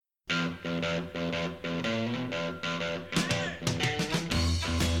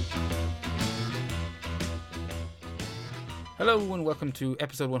Hello and welcome to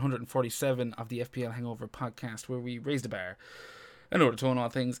episode 147 of the FPL Hangover podcast, where we raise the bar in order to own all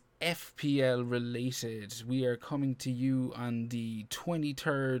things FPL related. We are coming to you on the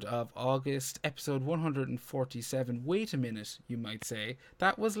 23rd of August, episode 147. Wait a minute, you might say.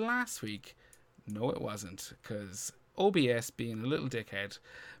 That was last week. No, it wasn't, because OBS, being a little dickhead,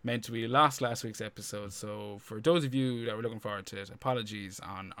 meant we lost last week's episode. So for those of you that were looking forward to it, apologies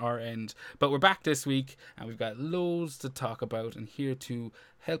on our end. But we're back this week and we've got loads to talk about, and here to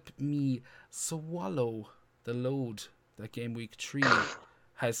help me swallow the load that Game Week 3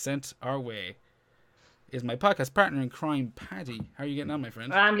 has sent our way is my podcast partner in crime, Paddy. How are you getting on, my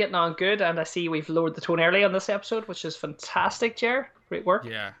friend? I'm getting on good, and I see we've lowered the tone early on this episode, which is fantastic, Jer. Great work.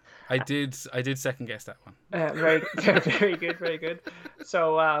 Yeah, I did second guess that one. Very, very good, very good.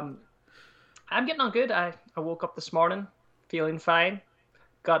 So I'm getting on good. I woke up this morning feeling fine.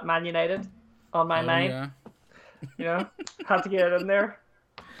 Got Man United on my mind. Yeah. You know, had to get it in there.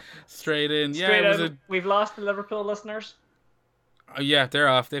 Straight in. Straight Yeah, in. We've lost the Liverpool listeners. Yeah, they're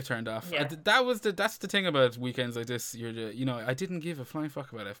off. They've turned off. Yeah. That's the thing about weekends like this. I didn't give a flying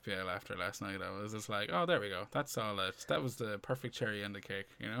fuck about FPL after last night. I was just like, oh, there we go. That's all that was the perfect cherry on the cake,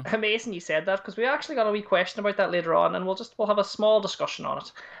 you know? Amazing you said that, because we actually got a wee question about that later on, and we'll have a small discussion on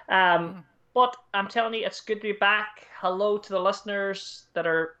it. But I'm telling you, it's good to be back. Hello to the listeners that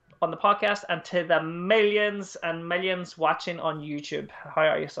are on the podcast, and to the millions and millions watching on YouTube. How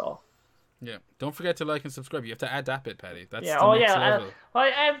are you, Saul? Yeah, don't forget to like and subscribe. You have to add that bit, Paddy. That's yeah. The next level.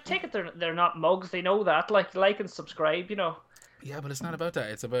 I take it they're not mugs. They know that. Like and subscribe. You know. Yeah, but it's not about that.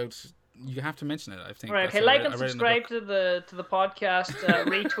 It's about you have to mention it. I think. Right. Okay. Like and subscribe to the podcast.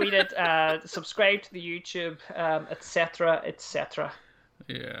 Retweet it. Subscribe to the YouTube. Etc. Etc.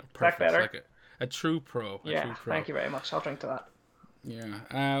 Yeah. Perfect. Better? Like a true pro. True pro. Thank you very much. I'll drink to that.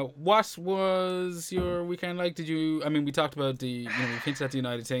 Yeah. What was your weekend like? We talked about we hinted at the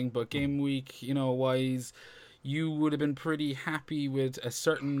United thing, but game week, wise, you would have been pretty happy with a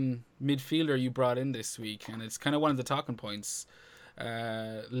certain midfielder you brought in this week, and it's kind of one of the talking points.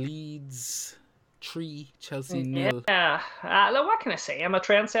 Leeds 3, Chelsea 0. Yeah. What can I say? I'm a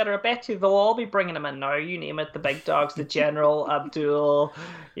trendsetter. I bet you they'll all be bringing him in now. You name it, the big dogs, the General, Abdul,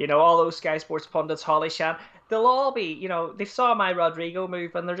 all those Sky Sports pundits, Holly Shan. They'll all be, they saw my Rodrigo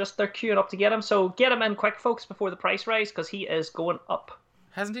move, and they're queuing up to get him. So get him in quick, folks, before the price rise, because he is going up.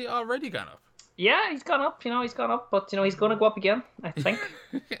 Hasn't he already gone up? Yeah, he's gone up. He's gone up, but he's going to go up again, I think.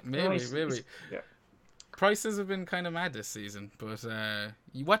 maybe. Yeah. Prices have been kind of mad this season, but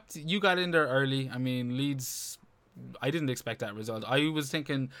what you got in there early? I mean, Leeds. I didn't expect that result. I think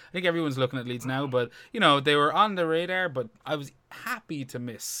everyone's looking at Leeds now, but they were on the radar. But I was happy to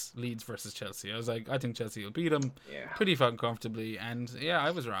miss Leeds versus Chelsea. I was like, I think Chelsea will beat them pretty fucking comfortably, and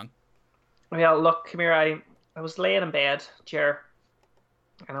I was wrong. Yeah, look, come here. I was laying in bed, Jer,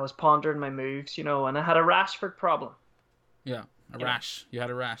 and I was pondering my moves, and I had a Rashford problem. Yeah, rash. You had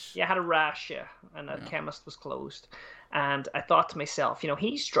a rash. Yeah, I had a rash, and the chemist was closed. And I thought to myself,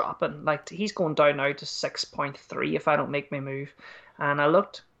 he's dropping. He's going down now to 6.3 if I don't make my move. And I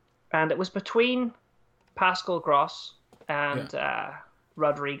looked, and it was between Pascal Gross and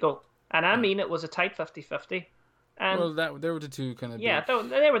Rodrigo. And I mean, it was a tight 50-50. And well, they were the two kind of... Yeah,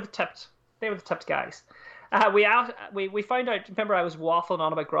 they were the tipped guys. We found out, remember I was waffling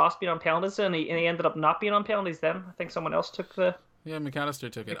on about Gross being on penalties, and he ended up not being on penalties then. I think someone else took the... Yeah,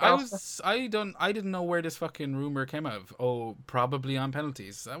 McAllister took it. I didn't know where this fucking rumor came out of. Oh, probably on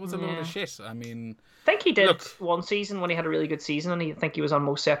penalties. That was a load of shit. I mean, I think he did one season when he had a really good season, and I think he was on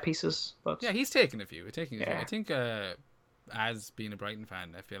most set pieces. But yeah, he's taken a few. I think as being a Brighton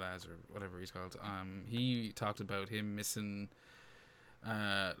fan, FPL as or whatever he's called, he talked about him missing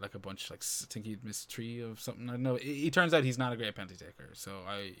like a bunch. Like I think he'd missed 3 of something. I don't know. It turns out he's not a great penalty taker. So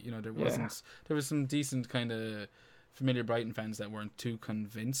there was some decent kind of familiar Brighton fans that weren't too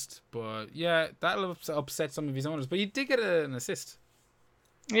convinced, but that'll upset some of his owners. But he did get an assist.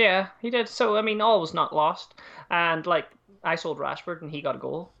 Yeah, he did. So I mean, all was not lost. And I sold Rashford, and he got a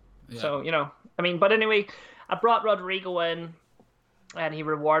goal. Yeah. So but anyway, I brought Rodrigo in, and he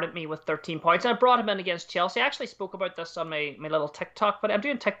rewarded me with 13 points. And I brought him in against Chelsea. I actually spoke about this on my little TikTok, but I'm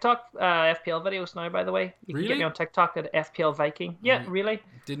doing TikTok FPL videos now, by the way. You can get me on TikTok at FPL Viking. Yeah, really.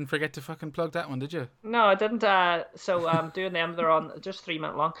 Didn't forget to fucking plug that one, did you? No, I didn't. So I'm doing them. They're on just 3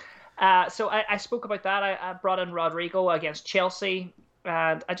 minutes long. So I spoke about that. I brought in Rodrigo against Chelsea,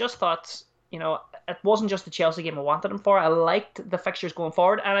 and I just thought, it wasn't just the Chelsea game I wanted him for. I liked the fixtures going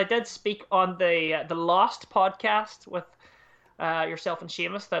forward, and I did speak on the Lost podcast with yourself and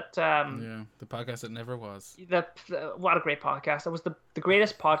Seamus, that the podcast that never was. What a great podcast! It was the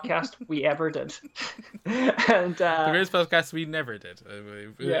greatest podcast we ever did, and the greatest podcast we never did, I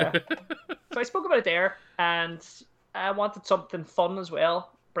believe. Yeah. So I spoke about it there, and I wanted something fun as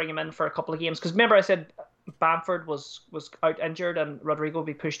well. Bring him in for a couple of games because remember I said Bamford was out injured and Rodrigo would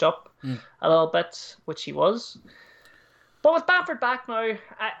be pushed up a little bit, which he was. But with Bamford back now,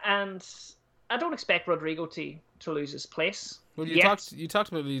 and I don't expect Rodrigo to lose his place. Well, you talked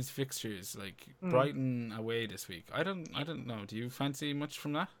about these fixtures, like Brighton away this week. I don't know. Do you fancy much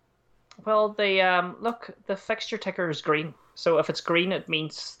from that? Well, the fixture ticker is green. So if it's green, it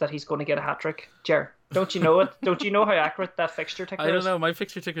means that he's going to get a hat-trick. Jer, don't you know it? Don't you know how accurate that fixture ticker is? I don't know. My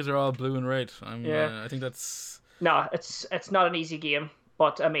fixture tickers are all blue and red. I think that's... No, it's not an easy game.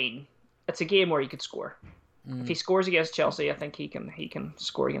 But, I mean, it's a game where he could score. If he scores against Chelsea, I think he can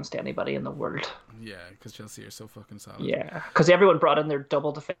score against anybody in the world. Yeah, because Chelsea are so fucking solid. Yeah, because everyone brought in their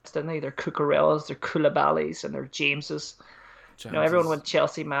double defence, didn't they? Their Cucurellas, their Koulibalys, and their Jameses. You know, everyone went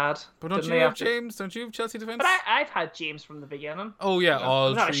Chelsea mad. But don't you have James? Don't you have Chelsea defence? But I've had James from the beginning. Oh yeah,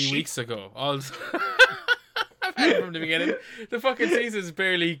 all 3 weeks ago. I've had him from the beginning. The fucking season's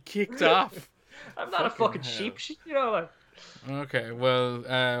barely kicked off. I'm not a fucking sheep, you know. Like. Okay, well,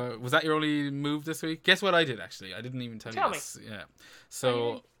 was that your only move this week? Guess what I did actually? I didn't even tell you this. Yeah.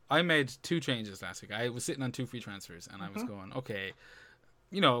 So I made 2 changes last week. I was sitting on 2 free transfers, and I was going, okay.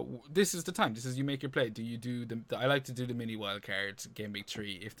 You know, this is the time. This is you make your play. Do you do I like to do the mini wildcard game week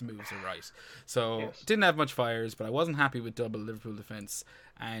 3 if the moves are right. So didn't have much fires, but I wasn't happy with double Liverpool defense,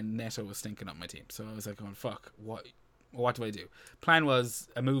 and Neto was stinking up my team. So I was like, going fuck. What do I do? Plan was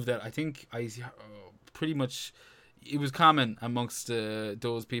a move that I think pretty much it was common amongst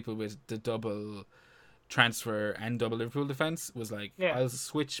those people with the double transfer and double Liverpool defense was like I'll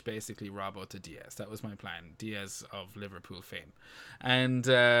switch basically Robbo to Diaz. That was my plan. Diaz of Liverpool fame. And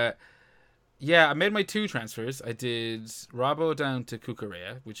I made my 2 transfers. I did Robbo down to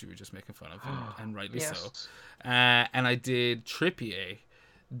Cucurella, which you were just making fun of, and rightly so. And I did Trippier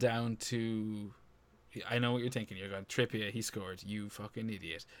down to... I know what you're thinking. You're going, Trippier, he scored. You fucking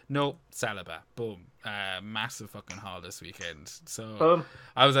idiot. No, Saliba. Boom. Massive fucking haul this weekend. So boom.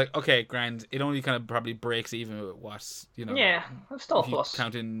 I was like, okay, grand. It only kind of probably breaks even with what, you know. Yeah, I'm still plus.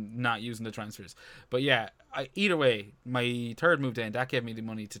 Counting not using the transfers. But yeah, either way, my third move then, that gave me the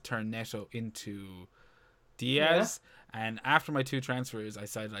money to turn Neto into Diaz. Yeah. And after my 2 transfers, I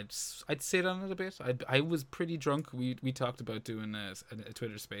decided I'd sit on it a bit. I was pretty drunk. We talked about doing a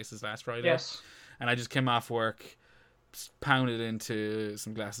Twitter Spaces last Friday. Yes. And I just came off work, pounded into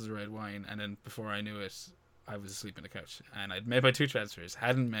some glasses of red wine, and then before I knew it, I was asleep on the couch. And I'd made my 2 transfers,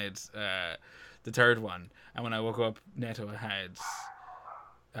 hadn't made the third one. And when I woke up, Neto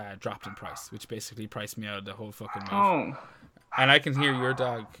had dropped in price, which basically priced me out of the whole fucking move. Oh. And I can hear your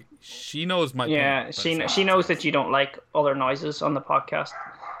dog. She knows my pain, she knows that you don't like other noises on the podcast.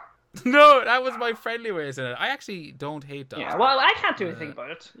 No, that was my friendly way of saying it. I actually don't hate dogs. Yeah, well, I can't do anything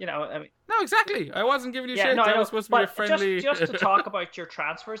about it. You know, I mean. No, exactly. I wasn't giving you shit. No, that was supposed to be a friendly. Just to talk about your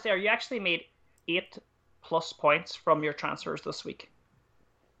transfers, there, you actually made 8+ points from your transfers this week.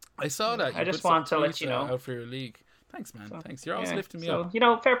 I saw that. I just want to let you know out for your league. Thanks, man. Thanks. You're always lifting me up. You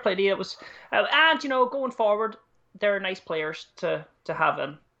know, fair play to you. It was, and you know, going forward, they're nice players to have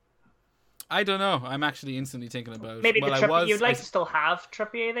in. I don't know. I'm actually instantly thinking about maybe you'd like to still have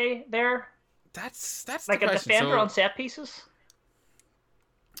Trippier there. That's like the a defender on set pieces.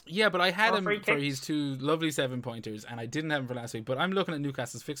 Yeah, but I had him for his 2 lovely 7-pointers, and I didn't have him for last week. But I'm looking at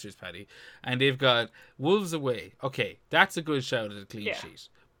Newcastle's fixtures, Paddy, and they've got Wolves away. Okay, that's a good shout at a clean sheet.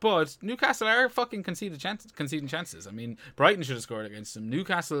 But Newcastle are fucking conceding chances. I mean, Brighton should have scored against them.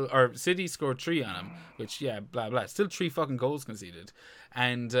 City scored 3 on them, which blah blah. Still 3 fucking goals conceded,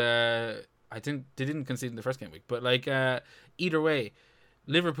 and I think they didn't concede in the first game week. But like either way,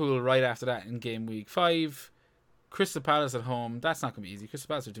 Liverpool right after that in game week 5, Crystal Palace at home. That's not gonna be easy. Crystal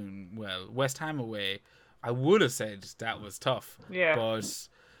Palace are doing well. West Ham away. I would have said that was tough. Yeah. But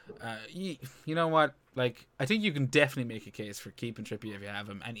you know what? Like, I think you can definitely make a case for keeping Trippier if you have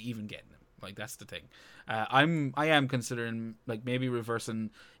him and even getting him. Like, that's the thing. I am considering like maybe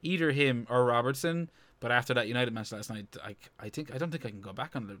reversing either him or Robertson. But after that United match last night, I don't think I can go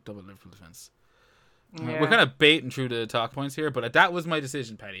back on the double Liverpool defense. We're kind of baiting through the talk points here, but that was my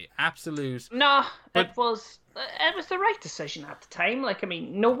decision, Paddy. Absolute. No, it was the right decision at the time. Like, I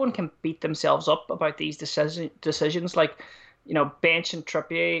mean, no one can beat themselves up about these decisions. Like, you know, benching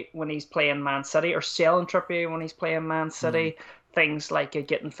Trippier when he's playing Man City or selling Trippier when he's playing Man City. Things like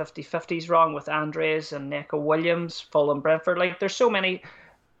getting 50-50s wrong with Andres and Neco Williams, Fulham, Brentford. Like, there's so many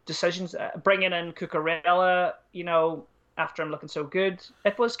decisions. Bringing in Cucurella, you know, after I'm looking so good.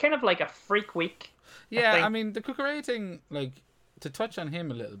 It was kind of like a freak week. Yeah, I I think. mean the Cucurella thing, like to touch on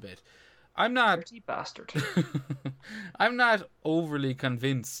him a little bit. I'm not Dirty bastard. I'm not overly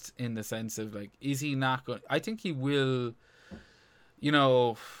convinced in the sense of like, is he not going? I think he will. You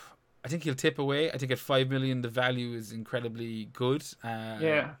know, I think he'll tip away. I think at 5 million the value is incredibly good.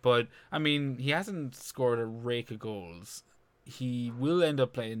 Yeah. But I mean, he hasn't scored a rake of goals. He will end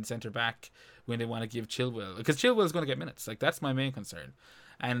up playing centre back when they want to give Chilwell, because Chilwell's going to get minutes. Like that's my main concern.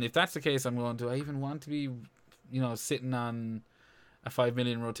 And if that's the case, I'm going, do I even want to be, sitting on a 5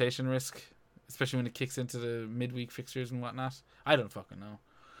 million rotation risk, especially when it kicks into the midweek fixtures and whatnot? I don't fucking know.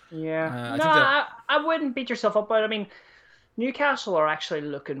 Yeah. I No, think that I wouldn't beat yourself up, but I mean, Newcastle are actually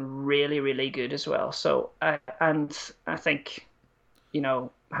looking really, really good as well. So, and I think, having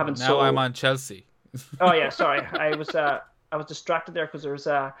now I'm sold. on Chelsea. Oh yeah, sorry, I was distracted there because there's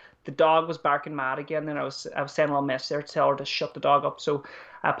the dog was barking mad again, and I was sending a little message there to tell her to shut the dog up. So,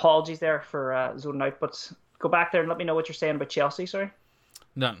 apologies there for zoning out, but go back there and let me know what you're saying about Chelsea. Sorry.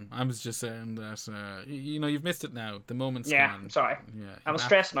 None. I was just saying that you've missed it now. The moment's Yeah, gone. sorry. Yeah, I was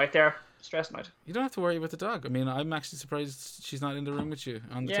stressing out there. Stressing out. you don't have to worry about the dog. I mean, I'm actually surprised she's not in the room with you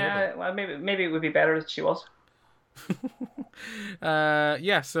on the Yeah, well, maybe it would be better if she was. table.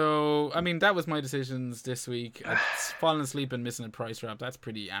 Yeah. So I mean, that was my decisions this week. I've fallen asleep and missing a price drop. That's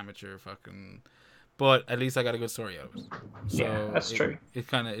pretty amateur, fucking. But at least I got a good story out of it. So Yeah, that's true. it's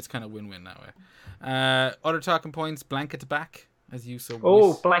kind of win-win that way. Other talking points: blank at the back, as you so.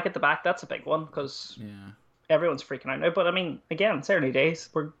 Oh, blank at the back. That's a big one because Yeah. everyone's freaking out now. But I mean, again, it's early days.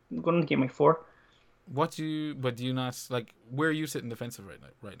 We're going to game week 4. But do you not like? Where are you sitting defensive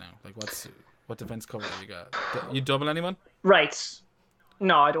right now? Like, what defense cover have you got? You double anyone? Right.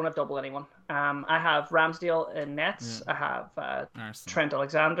 No, I don't have double anyone. I have Ramsdale in nets. Yeah. I have Arsenal. Trent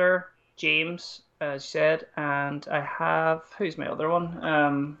Alexander, James, as you said, and I have who's my other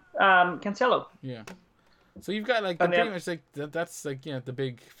one? Cancelo. Yeah. So you've got like And pretty then- much like that's like the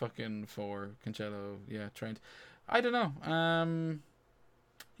big fucking four. Cancelo, yeah, Trent. I don't know.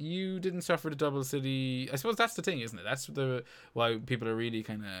 You didn't suffer the double city. I suppose that's the thing, isn't it? That's why people are really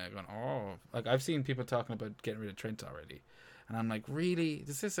kind of going, oh, like I've seen people talking about getting rid of Trent already, and I'm like, really?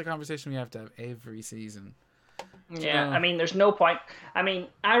 This is a conversation we have to have every season. Yeah, know. I mean, there's no point. I mean,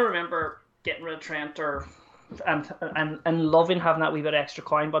 I remember getting rid of Trent and loving having that wee bit of extra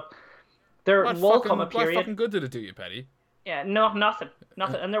coin, but there will come a What period. fucking good did it do you, Paddy? Yeah, no, nothing.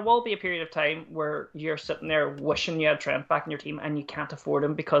 And there will be a period of time where you're sitting there wishing you had Trent back in your team and you can't afford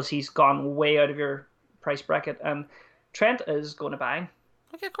him because he's gone way out of your price bracket. And Trent is going to bang.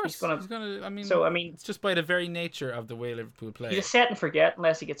 Okay, of course. He's gonna. I mean, it's just by the very nature of the way Liverpool play. He's a set and forget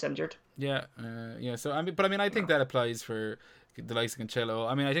unless he gets injured. Yeah, yeah. So I think that applies for the likes of Cancelo.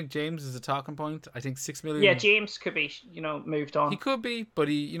 I mean, I think James is a talking point. I think 6 million. Yeah, James could be, moved on. He could be, but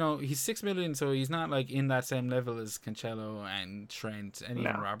he's 6 million, so he's not like in that same level as Cancelo and Trent and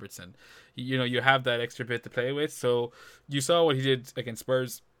even Robertson. You have that extra bit to play with. So you saw what he did against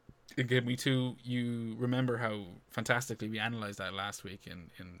Spurs in game week 2. You remember how fantastically we analysed that last week in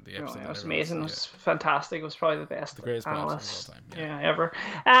the episode. It was amazing. It was fantastic. It was probably the best. The greatest analyst of all time. Ever.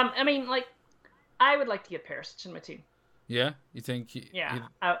 I mean, like, I would like to get Perisic in my team. Yeah, you think?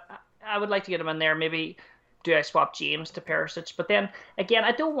 I would like to get him in there. Maybe do I swap James to Perisic? But then again,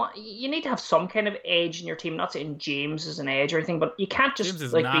 I don't want. You need to have some kind of edge in your team. Not saying James is an edge or anything, but you can't just James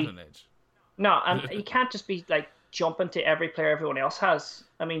is like not be an edge. no, and you can't just be like jumping to every player everyone else has.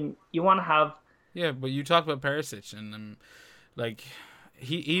 I mean, you want to have. Yeah, but you talk about Perisic and like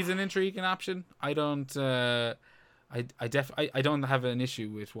he's an intriguing option. I don't. I don't have an issue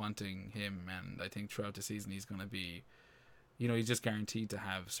with wanting him, and I think throughout the season he's going to be. He's just guaranteed to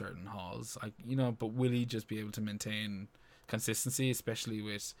have certain hauls. But will he just be able to maintain consistency, especially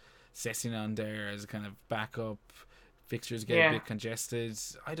with Sessegnon there as a kind of backup? Fixtures get a bit congested.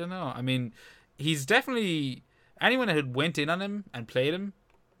 I don't know. I mean, he's definitely anyone that had went in on him and played him.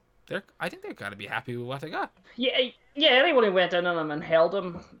 I think they've got to be happy with what they got. Yeah. Anyone who went in on him and held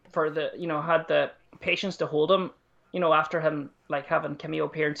him for had the patience to hold him. After him like having cameo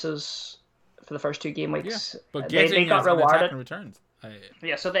appearances. For the first 2 game weeks, but they got rewarded. Returns.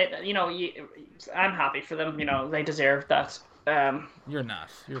 Yeah, so I'm happy for them. They deserve that. You're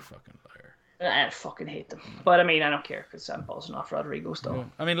not. You're a fucking liar. I fucking hate them, but I mean I don't care because I'm buzzing off Rodrigo still. Yeah.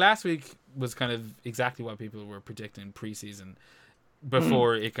 I mean, last week was kind of exactly what people were predicting preseason,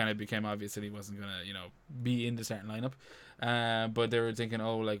 before it kind of became obvious that he wasn't gonna, be in the starting lineup. But they were thinking,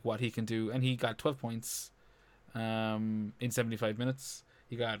 what he can do, and he got 12 points, in 75 minutes.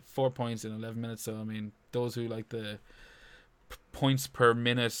 He got 4 points in 11 minutes. So I mean, those who like the points per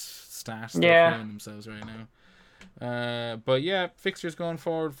minute stats, they're killing themselves right now. But yeah, fixtures going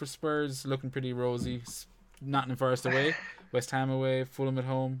forward for Spurs looking pretty rosy. Nottingham Forest away, West Ham away, Fulham at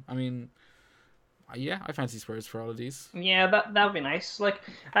home. I mean, yeah, I fancy Spurs for all of these. Yeah, that would be nice. Like,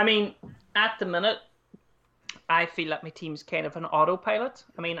 I mean, at the minute, I feel like my team's kind of an autopilot.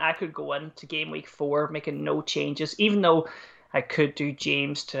 I mean, I could go into game week 4 making no changes, even though I could do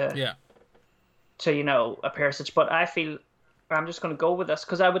James to a Perisic, but I feel I'm just going to go with this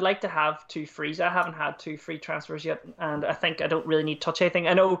because I would like to have 2 frees. I haven't had 2 free transfers yet, and I think I don't really need to touch anything.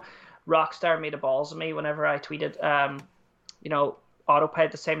 I know Rockstar made a balls of me whenever I tweeted,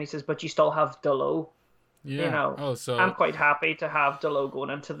 autopilot the same. He says, but you still have Delo. Yeah. So I'm quite happy to have Delo going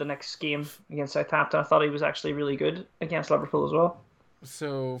into the next game against Southampton. I thought he was actually really good against Liverpool as well.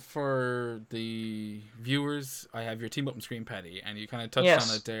 So for the viewers, I have your team up on screen, Paddy, and you kind of touched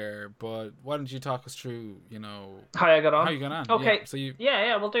on it there. But why don't you talk us through, how I got on? How you got on? Okay.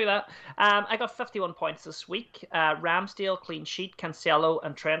 Yeah, so we'll do that. I got 51 points this week. Ramsdale clean sheet, Cancelo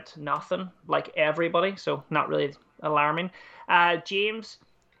and Trent nothing, like everybody. So not really alarming. James,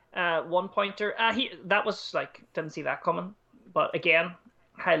 1 pointer. That was like didn't see that coming. But again,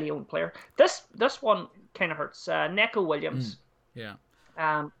 highly owned player. This one kind of hurts. Neco Williams. Yeah.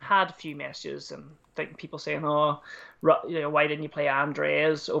 Had a few messages and people saying, why didn't you play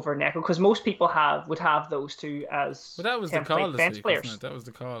Andreas over Neco? Because most people would have those two as that was the call this week, players. wasn't it? That was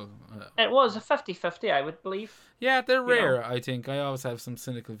the call. It was a 50-50, I would believe. Yeah, they're rare, I think. I always have some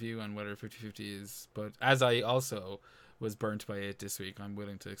cynical view on whether 50-50 is, but as I also was burnt by it this week, I'm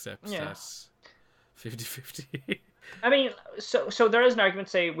willing to accept that 50-50. I mean, so there is an argument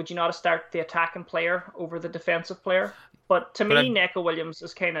to say, would you not start the attacking player over the defensive player? But to me, Neco Williams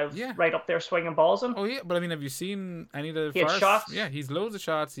is kind of right up there swinging balls in. Oh, yeah, but I mean, have you seen any of the first shots? Yeah, he's loads of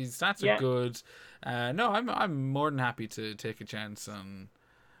shots. His stats are good. No, I'm more than happy to take a chance on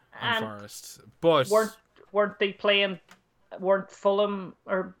Forest. But weren't they playing? Weren't Fulham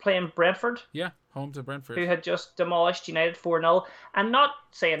or playing Brentford? Yeah, home to Brentford, who had just demolished United 4-0. And not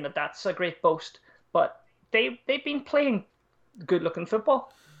saying that that's a great boast, but they've been playing good-looking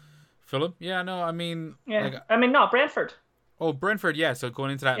football. Fulham? Yeah, no, I mean... Yeah, not Brentford. Oh, Brentford, yeah. So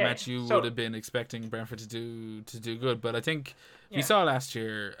going into that match, you would have been expecting Brentford to do good. But I think we saw last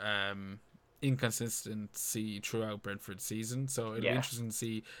year inconsistency throughout Brentford's season. So it'll be interesting to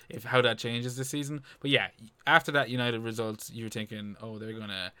see how that changes this season. But yeah, after that United results, you're thinking, they're going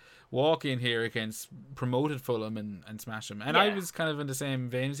to walk in here against promoted Fulham and smash them. And I was kind of in the same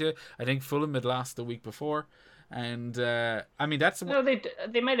vein as you. I think Fulham had lost the week before. And I mean that's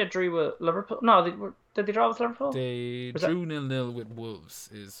they might have drew with Liverpool. No, did they draw with Liverpool? They drew 0-0 with Wolves.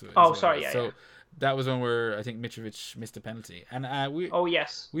 So that was one where I think Mitrovic missed a penalty, and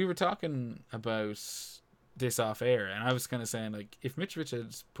we were talking about this off air, and I was kind of saying like if Mitrovic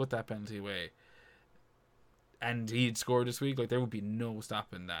had put that penalty away, and he'd scored this week, like there would be no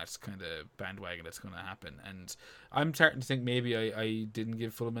stopping that kind of bandwagon that's going to happen. And I'm starting to think maybe I didn't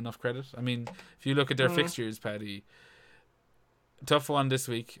give Fulham enough credit. I mean, if you look at their fixtures, Paddy, tough one this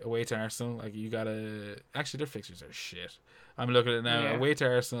week away to Arsenal. Like actually their fixtures are shit. I'm looking at it now. Away to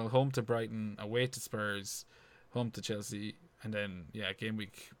Arsenal, home to Brighton, away to Spurs, home to Chelsea, and then game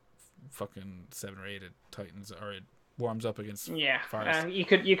week fucking 7 or 8 at Titans or it warms up against Forest. You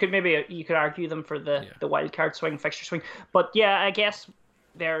could argue them for the wild card swing, fixture swing, but I guess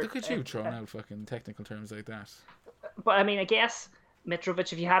they're. Look at you throwing out fucking technical terms like that. But I mean, I guess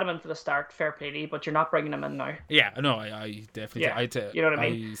Mitrovic, if you had him in for the start, fair play to you, but you're not bringing him in now. Yeah, no, I definitely. You know what I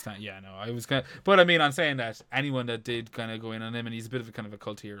mean? I was kind of, but I mean, I'm saying that anyone that did kind of go in on him, and he's a bit of a kind of a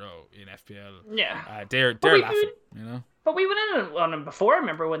cult hero in FPL. Yeah, they're laughing, But we went in on him before. I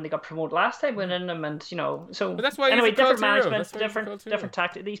remember when they got promoted last time. Went in them, and so. But that's why anyway, different management, different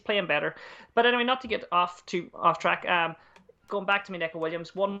tactics. He's playing better. But anyway, not to get off track. Going back to me, Neco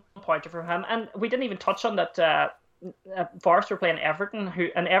Williams, 1 pointer from him, and we didn't even touch on that. Forest were playing Everton,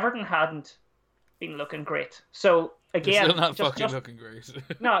 and Everton hadn't been looking great. So again, still not fucking looking great.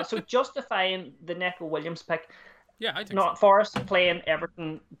 No, so justifying the Neco Williams pick. Yeah, I think not Forest playing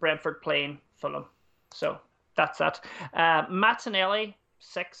Everton, Brentford playing Fulham. So that's that. Martinelli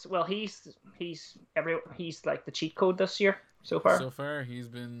 6. Well, he's like the cheat code this year so far. So far, he's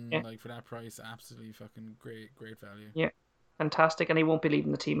been like for that price, absolutely fucking great value. Yeah, fantastic, and he won't be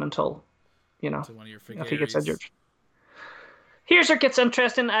leaving the team until one of your if he gets injured. Here's where it gets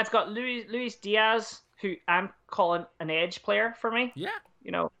interesting. I've got Luis Diaz, who I'm calling an edge player for me. Yeah.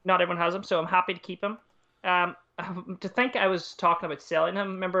 Not everyone has him, so I'm happy to keep him. To think I was talking about selling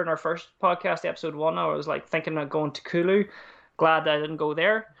him. Remember in our first podcast, episode 1, I was like thinking of going to Kulu. Glad that I didn't go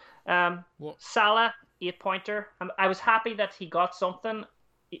there. Salah, 8-pointer. I was happy that he got something.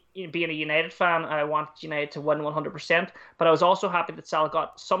 being a United fan, I wanted United to win 100%. But I was also happy that Salah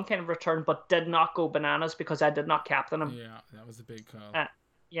got some kind of return, but did not go bananas because I did not captain him. Yeah, that was a big call.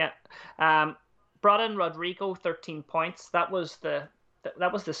 Yeah. Brought in Rodrigo, 13 points. That was the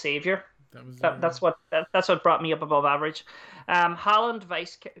savior. That's what brought me up above average. Haaland,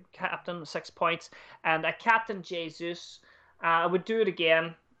 vice captain, 6 points, and I captain Jesus. I would do it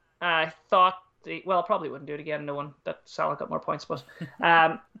again. I thought I probably wouldn't do it again, knowing that Salah got more points. But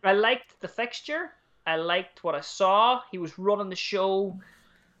I liked the fixture. I liked what I saw. He was running the show.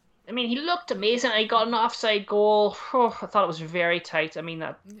 I mean, he looked amazing. He got an offside goal. Oh, I thought it was very tight. I mean,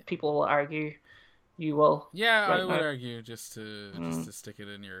 that people will argue. You will. Yeah, right I would argue just to stick it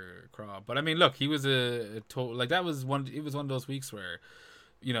in your craw. But I mean, look, he was a total like that was one. It was one of those weeks where,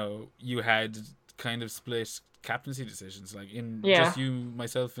 you had kind of split captaincy decisions. Like just you,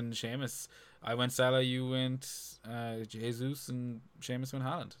 myself, and Seamus. I went Salah, you went Jesus, and Seamus went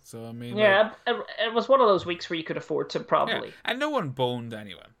Haaland. So I mean, it was one of those weeks where you could afford to probably. Yeah. And no one boned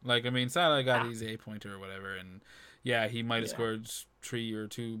anyone. Like I mean, Salah got his 8-pointer or whatever, and yeah, he might have scored 3 or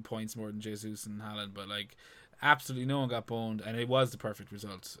 2 points more than Jesus and Haaland, but like absolutely no one got boned, and it was the perfect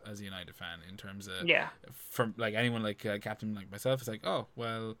result as a United fan in terms of from like anyone like captain like myself. It's like, oh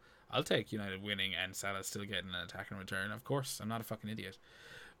well, I'll take United winning and Salah still getting an attack in return. Of course, I'm not a fucking idiot.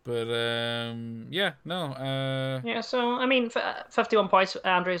 But so I mean, 51 points.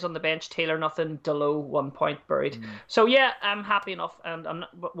 Andre's on the bench. Taylor nothing. Delo 1 point buried. So yeah, I'm happy enough, and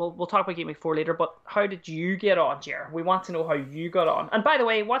we'll talk about Game Week 4 later. But how did you get on, Jer? We want to know how you got on. And by the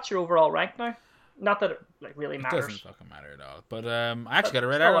way, what's your overall rank now? Not that it really matters. It doesn't fucking matter at all. But I actually got a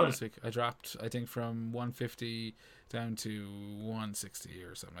red arrow this week. I dropped, I think, from 150 down to 160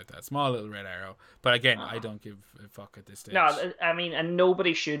 or something like that. Small little red arrow. But again, I don't give a fuck at this stage. No, I mean, and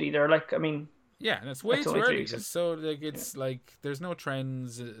nobody should either. Like, I mean, yeah, and it's way too early. So like, it's like there's no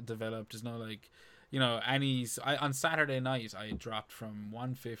trends developed. There's no like, on Saturday night I dropped from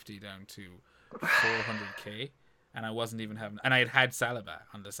 150 down to 400k, and I wasn't even having, and I had Saliba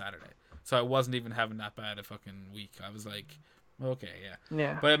on the Saturday, so I wasn't even having that bad a fucking week. I was like, okay,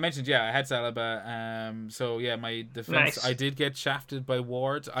 yeah. But I mentioned, I had Saliba. So yeah, my defense, nice. I did get shafted by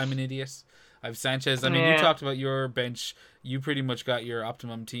Ward. I'm an idiot. I have Sanchez. I mean, you talked about your bench. You pretty much got your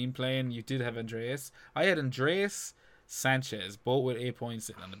optimum team playing. You did have Andreas. I had Andreas, Sanchez, both with 8 points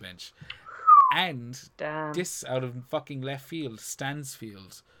sitting on the bench. And this out of fucking left field,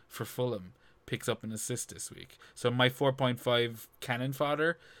 Stansfield for Fulham picks up an assist this week. So my 4.5 cannon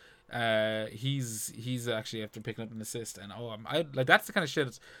fodder, he's actually after picking up an assist, and I like that's the kind of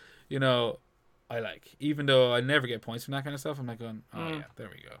shit I like, even though I never get points from that kind of stuff. I'm like going, yeah, there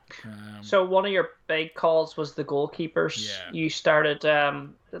we go. So one of your big calls was the goalkeepers. Yeah. You started.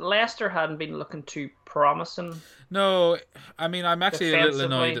 Leicester hadn't been looking too promising. No, I mean, I'm actually a little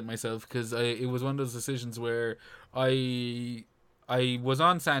annoyed at myself because it was one of those decisions where I was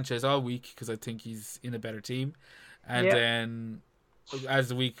on Sanchez all week because I think he's in a better team, and then as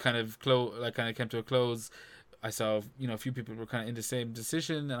the week kind of came to a close, I saw a few people were kind of in the same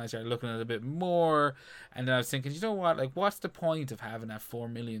decision, and I started looking at it a bit more, and then I was thinking, you know what, like what's the point of having that 4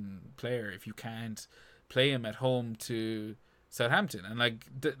 million player if you can't play him at home to Southampton? And like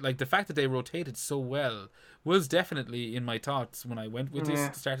the fact that they rotated so well was definitely in my thoughts when I went with this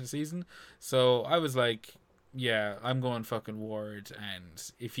to start the season. So I was like, yeah, I'm going fucking Ward,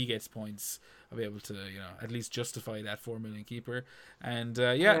 and if he gets points, I'll be able to, at least justify that 4 million keeper. And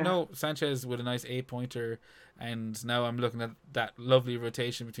Sanchez with a nice 8-pointer, and now I'm looking at that lovely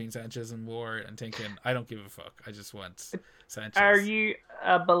rotation between Sanchez and Ward and thinking, I don't give a fuck. I just want Sanchez. Are you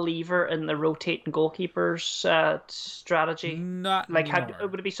a believer in the rotating goalkeepers strategy? Not anymore.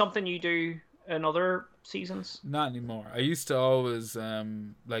 Would it be something you do in other seasons? Not anymore. I used to always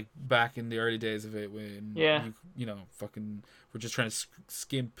like back in the early days of it when fucking we're just trying to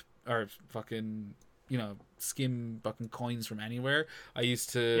skim fucking coins from anywhere. I used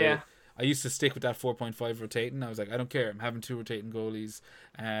to stick with that 4.5 rotating. I was like, I don't care. I'm having 2 rotating goalies.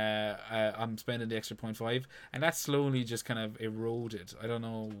 I'm spending the extra 0.5, and that slowly just kind of eroded. I don't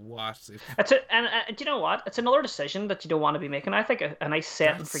know what. Do you know what? It's another decision that you don't want to be making. I think a nice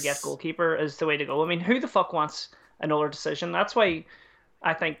set and forget goalkeeper is the way to go. I mean, who the fuck wants another decision? That's why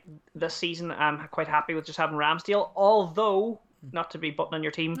I think this season I'm quite happy with just having Ramsdale. Although, not to be butting on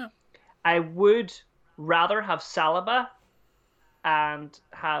your team, I would rather have Saliba and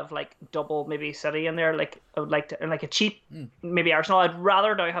have like double maybe City in there. Like I would like to, like a cheap maybe Arsenal. I'd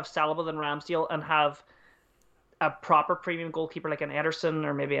rather now have Saliba than Ramsdale and have a proper premium goalkeeper like an Ederson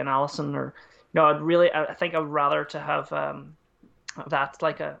or maybe an Alisson or I think I'd rather to have that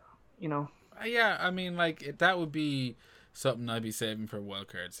like a. Yeah, I mean, like that would be something I'd be saving for a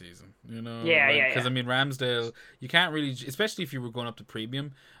wildcard season. Yeah. Because I mean, Ramsdale, you can't really, especially if you were going up to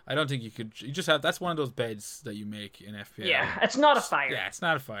premium. I don't think you could. You just have, that's one of those beds that you make in FPL. Yeah, it's not a fire. Yeah, it's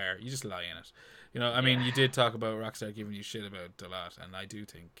not a fire. You just lie in it. I mean, you did talk about Rockstar giving you shit about a lot, and I do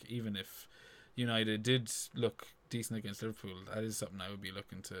think even if United did look decent against Liverpool, that is something I would be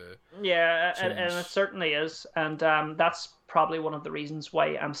looking to. Yeah, and it certainly is, and that's probably one of the reasons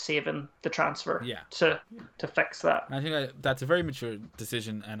why I'm saving the transfer. Yeah. To fix that. And I think that's a very mature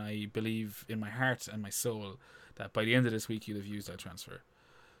decision, and I believe in my heart and my soul that by the end of this week you'll have used that transfer.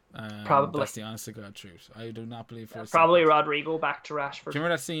 Probably. That's the honest to God truth. I do not believe for a probably second. Rodrigo back to Rashford. Do you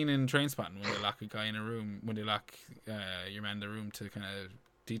remember that scene in Trainspotting when they lock a guy in a room, when they lock your man in the room to kind of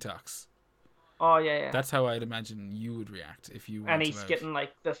detox? Oh yeah. That's how I'd imagine you would react if you. And he's getting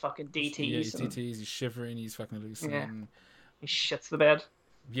like the fucking DTs. Yeah, he's DTs. He's shivering. He's fucking hallucinating. Yeah. He shits the bed.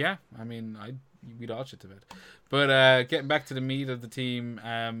 Yeah, I mean, we'd all shit the bed. But getting back to the meat of the team,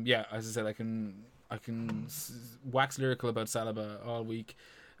 yeah, as I said, I can wax lyrical about Saliba all week.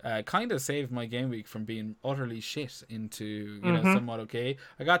 Kind of saved my game week from being utterly shit into somewhat okay.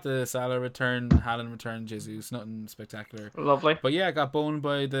 I got the Salah return, Haaland return, Jesus, nothing spectacular. Lovely. But yeah, I got boned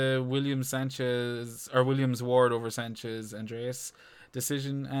by the Williams Ward over Sanchez Andreas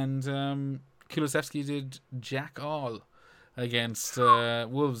decision, and Kulusevski did jack all against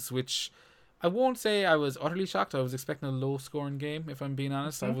Wolves, which I won't say I was utterly shocked. I was expecting a low scoring game, if I'm being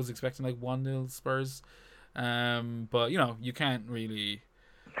honest. I was expecting like 1-0 Spurs. But you can't really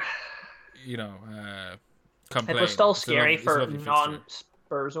complain. It was still scary for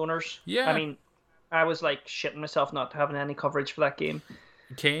non-Spurs owners. Yeah. I mean, I was like shitting myself not having any coverage for that game.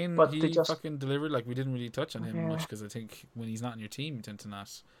 Kane, he fucking delivered. Like, we didn't really touch on him much because I think when he's not in your team, you tend to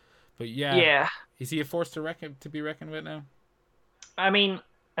not. But yeah. Is he a force to be reckoned with now? I mean,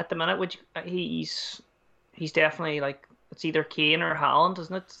 at the minute, he's definitely like, it's either Kane or Haaland,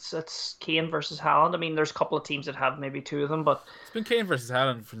 isn't it? It's Kane versus Haaland. I mean, there's a couple of teams that have maybe two of them, but it's been Kane versus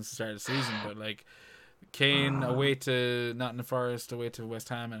Haaland since the start of the season. But like, Kane away to Nottingham Forest, away to West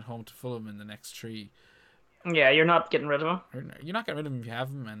Ham, and home to Fulham in the next three. Yeah, you're not getting rid of him. You're not getting rid of him if you have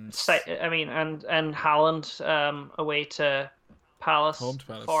him. And I mean, and Haaland away to Palace, home to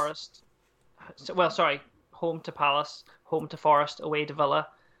Palace, Forest. Home to Palace, home to Forest, away to Villa.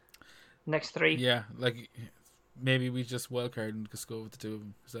 Next three. Yeah, like. Maybe we just wildcard and just go with the two of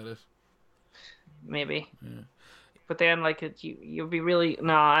them. Is that it? Maybe. Yeah. But then, like, you'll be really...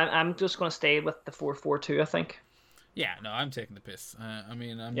 No, I'm just going to stay with the 4-4-2, I think. Yeah, no, I'm taking the piss. I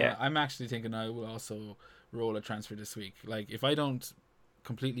mean, I'm actually thinking I will also roll a transfer this week. Like, if I don't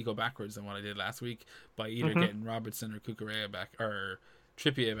completely go backwards on what I did last week by either getting Robertson or Cucurella back, or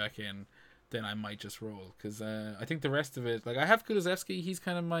Trippier back in, then I might just roll. Because I think the rest of it... Like, I have Kulusevski. He's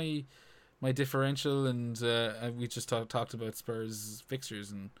kind of my differential, and we just talked about Spurs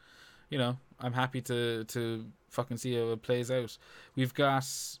fixtures, and I'm happy to fucking see how it plays out. We've got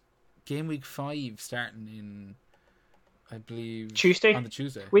game week 5 starting in, I believe, Tuesday. On the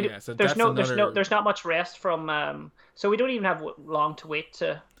Tuesday. So there's not much rest from. So we don't even have long to wait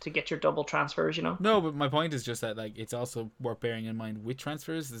to get your double transfers. No, but my point is just that like it's also worth bearing in mind with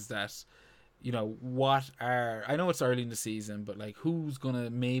transfers is that. I know it's early in the season, but like who's gonna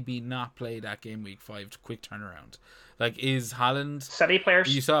maybe not play that game week 5 quick turnaround? Like, is Haaland City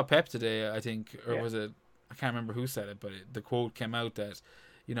players? You saw Pep today, I think, or was it? I can't remember who said it, but the quote came out that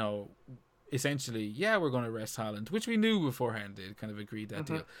essentially, we're going to rest Haaland, which we knew beforehand. They kind of agreed that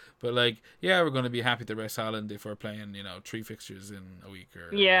deal, but like, we're going to be happy to rest Haaland if we're playing 3 fixtures in a week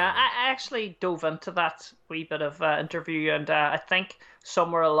or. Yeah, I actually dove into that wee bit of interview, and I think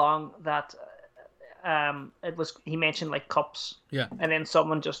somewhere along that. He mentioned like cups, and then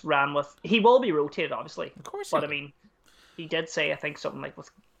someone just ran with. He will be rotated, obviously, of course. But I mean, he did say I think something like with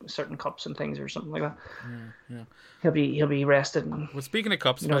certain cups and things or something like that. Yeah. He'll be rested. And, well, speaking of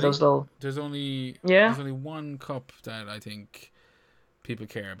cups, there's only one cup that I think people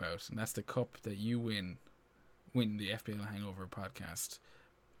care about, and that's the cup that you win when the FPL Hangover podcast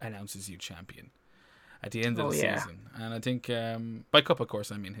announces you champion at the end of the season. And I think by cup, of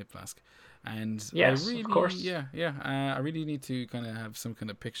course, I mean Hip Flask. And yes, of course. I really need to kind of have some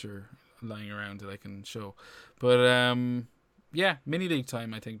kind of picture lying around that I can show. But mini league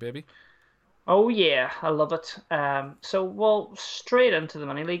time, I think, baby. Oh yeah, I love it. So we'll straight into the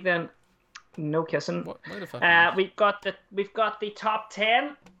mini league then. No kissing. Why the fuck? We've got the top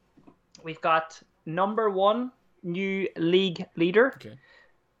 10. We've got number 1 new league leader. Okay.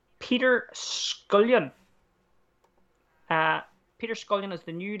 Peter Scullion. Peter Scullion is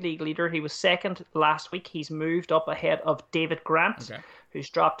the new league leader. He was second last week. He's moved up ahead of David Grant, who's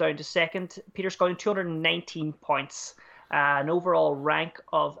dropped down to second. Peter Scullion, 219 points. An overall rank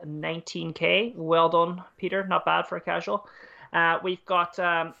of 19k. Well done, Peter. Not bad for a casual. We've got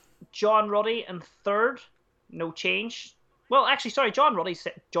John Ruddy in third. No change. Well, actually, sorry, John Ruddy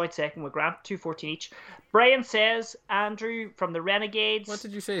joined second with Grant, 214 each. Brian says Andrew from the Renegades. What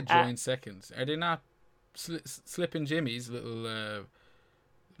did you say? Joined second? Are they not Slippin' Jimmy's little?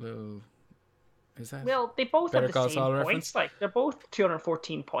 Is that? Well, they both Better have Call the same Saul points. reference? Like they're both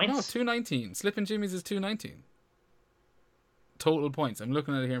 214 points. No, 219. Slippin' Jimmy's is 219. Total points. I'm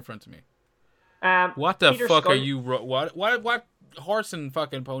looking at it here in front of me. What the Peter fuck Scull- are you? What horse and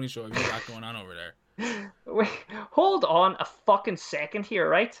fucking pony show have you got going on over there? Wait, hold on a fucking second here,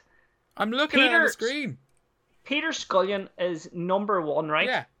 right? I'm looking at it on the screen. Peter Scullion is number 1, right?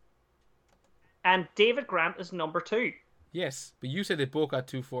 Yeah. And David Grant is number 2. Yes, but you said they both got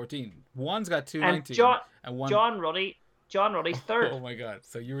 214. One's got 219. And one... John Ruddy's third. Oh my god!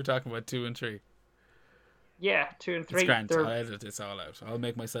 So you were talking about 2 and 3. Yeah, 2 and 3. It's grand. I'll edit this all out. I'll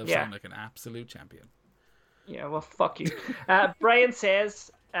make myself sound like an absolute champion. Yeah, well, fuck you. Brian says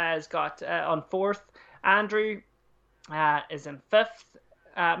has got on 4th. Andrew is in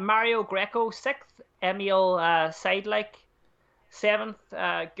 5th. Mario Greco 6th. Emil Sidelike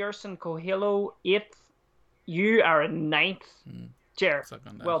 7th. Gerson Coelho 8th. You are in 9th. Jer,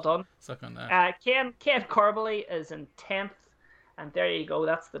 well done. Suck on that. Ken Corbally is in 10th. And there you go.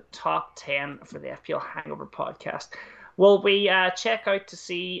 That's the top 10 for the FPL Hangover podcast. Will we check out to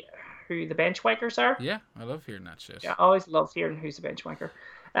see who the benchwankers are? Yeah, I love hearing that shit. Yeah, I always love hearing who's the benchwanker.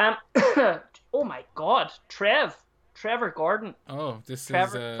 Oh my God, Trevor Gordon. Oh, this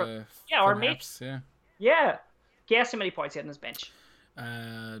Trevor, is our mate. Haps, yeah. Yeah. Guess how many points he had on his bench?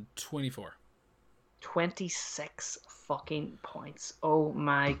 24. 26 fucking points. Oh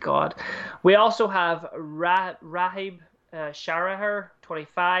my God. We also have Rahib Sharahar,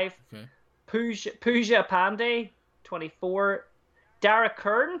 25. Okay. Pooja Pandey, 24. Dara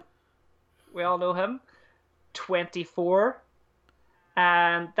Kern, we all know him, 24.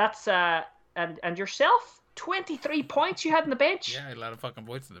 And that's and yourself, 23 points you had in the bench. Yeah, I had a lot of fucking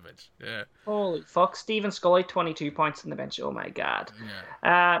points in the bench. Yeah. Holy fuck. Stephen Scully, 22 points in the bench. Oh my God.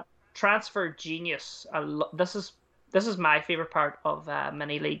 Yeah. Transfer genius. This is my favorite part of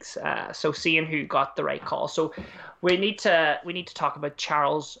mini leagues. So seeing who got the right call. So we need to talk about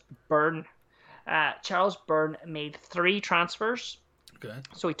Charles Byrne. Charles Byrne made 3 transfers. Okay.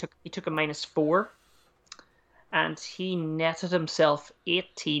 So he took a -4, and he netted himself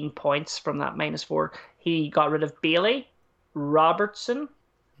 18 points from that -4. He got rid of Bailey, Robertson,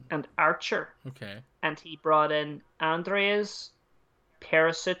 and Archer. Okay. And he brought in Andreas,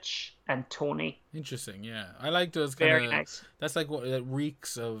 Perisic, and Tony. Interesting, yeah. I like those kind of... Very nice. That's like what that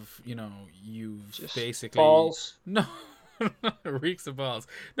reeks of, you've Just basically... balls. No, reeks of balls.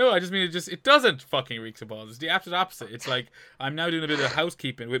 No, I just mean it doesn't fucking reeks of balls. It's the absolute opposite. It's like, I'm now doing a bit of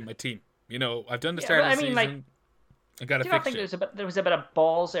housekeeping with my team. I've done the start of the season. Like, I got to fix it. There was a bit of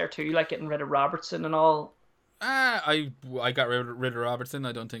balls there too, like getting rid of Robertson and all. I got rid of Robertson.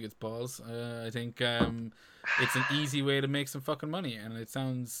 I don't think it's balls. I think it's an easy way to make some fucking money, and it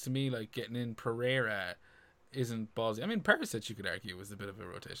sounds to me like getting in Pereira isn't ballsy. I mean, Perisic, you could argue, was a bit of a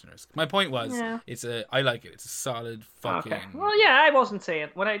rotation risk. My point was, I like it. It's a solid fucking... Okay. Well, yeah, I wasn't saying...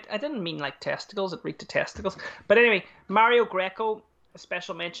 I didn't mean like testicles. It reeked of testicles. But anyway, Mario Greco, a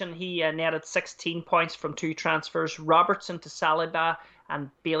special mention. He netted 16 points from 2 transfers. Robertson to Saliba and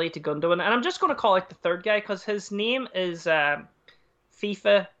Bailey to Gundogan. And I'm just going to call out the third guy because his name is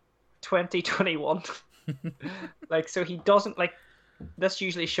FIFA 2021. So he doesn't... This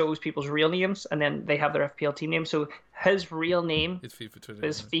usually shows people's real names, and then they have their FPL team name. So his real name is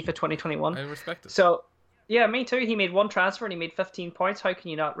FIFA 2021. I respect it. So, yeah, me too. He made 1 transfer and he made 15 points. How can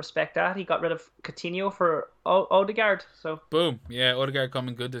you not respect that? He got rid of Coutinho for Odegaard. So boom, yeah, Odegaard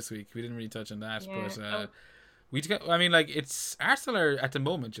coming good this week. We didn't really touch on that, but it's Arsenal are at the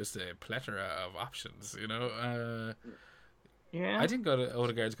moment just a plethora of options. Yeah, I think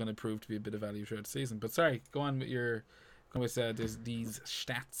Odegaard's going to prove to be a bit of value throughout the season. But sorry, go on with your. These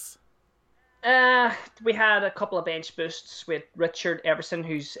stats. We had a couple of bench boosts with Richard Everson,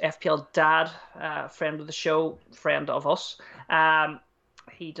 who's FPL dad, friend of the show, friend of us.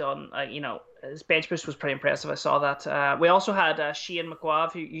 He done, his bench boost was pretty impressive. I saw that. We also had Sheehan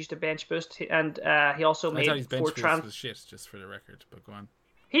McGuave, who used a bench boost, and he also made 4 transfers. Was shit, just for the record, but go on.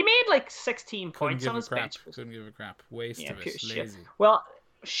 He made 16 points on his bench boost. Couldn't give a crap. Waste of it. Lazy. Shit. Well,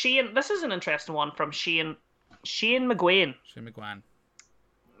 Sheehan, this is an interesting one from Shane McGuane.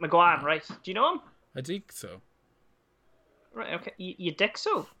 McGuane, right? Do you know him? I think so. Right, okay. You dick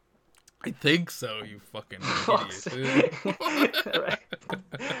so? I think so, you fucking idiot. Right.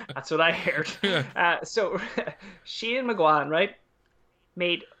 That's what I heard. Yeah. So Shane McGowan, right,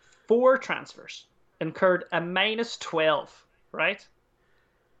 made 4 transfers, incurred a -12, right?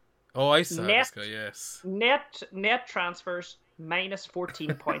 Oh, I saw Net this guy. Yes. net transfers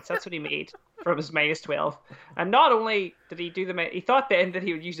 -14 points. That's what he made from his -12. And not only did he do he thought then that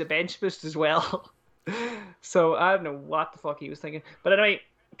he would use a bench boost as well. So I don't know what the fuck he was thinking. But anyway,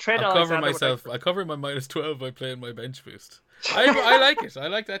 Trent I'll cover Alexander. myself. I cover my -12 by playing my bench boost. I like it. I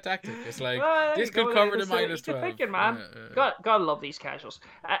like that tactic. It's like this could cover the -12. You're thinking, man. Yeah. Gotta love these casuals.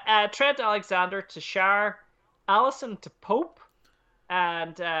 Trent Alexander to Shar, Allison to Pope,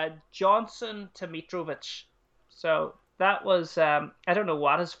 and Johnson to Mitrovic. So that was I don't know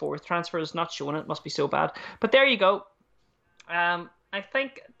what his 4th transfer is, not showing it. Must be so bad. But there you go. I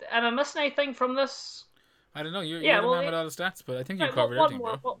think, am I missing anything from this? I don't know. You don't have all the stats, but I think you covered everything,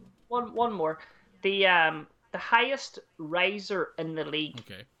 bro. One more. The highest riser in the league.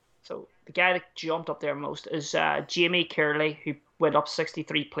 Okay. So the guy that jumped up there most is Jamie Curley, who went up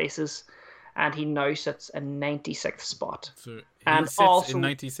 63 places, and he now sits in 96th spot. So he and sits also, in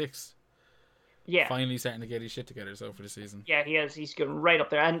 96. Yeah. Finally starting to get his shit together so for the season. Yeah, he is. He's going right up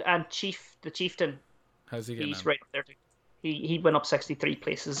there. And the Chieftain. How's he getting He's on? right up there too. He went up 63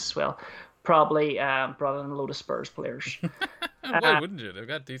 places as well. Probably brought in a load of Spurs players. Why wouldn't you? They've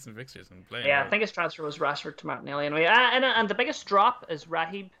got decent fixtures and playing. Yeah, well. I think his transfer was Rashford to Martinelli anyway. And the biggest drop is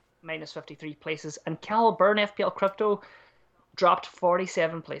Rahib, -53 places. And Cal Byrne, FPL Crypto, dropped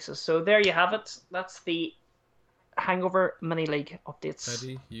 47 places. So there you have it. That's the Hangover Mini League updates.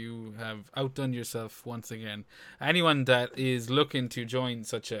 Eddie, you have outdone yourself once again. Anyone that is looking to join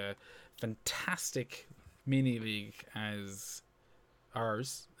such a fantastic mini league as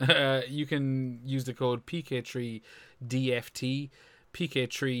ours, you can use the code PK3DFT.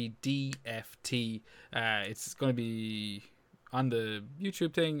 PK3DFT. It's going to be on the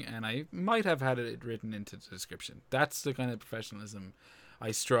YouTube thing, and I might have had it written into the description. That's the kind of professionalism I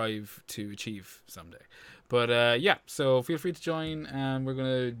strive to achieve someday. But yeah, so feel free to join. We're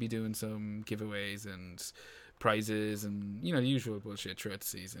going to be doing some giveaways and prizes and the usual bullshit throughout the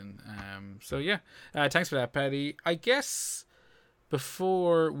season. So yeah, thanks for that, Paddy. I guess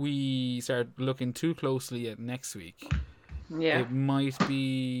before we start looking too closely at next week, it might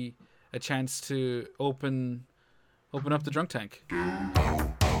be a chance to open up the drunk tank.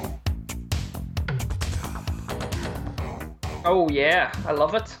 Oh yeah, I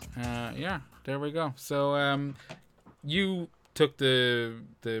love it. Yeah, there we go. So you took the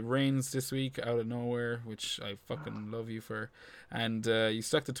reins this week out of nowhere, which I fucking love you for, and you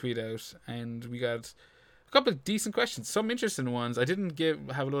stuck the tweet out, and we got a couple of decent questions, some interesting ones. I didn't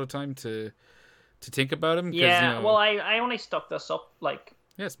have a lot of time to think about them. Yeah, well, I only stuck this up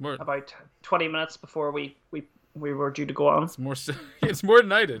more about 20 minutes before we were due to go on. It's more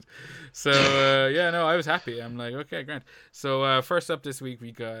than I did. So I was happy. I'm like, okay, great. So first up this week,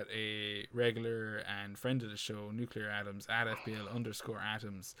 we got a regular and friend of the show, Nuclear Atoms at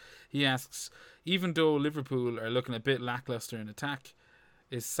FPL_Atoms. He asks, even though Liverpool are looking a bit lackluster in attack,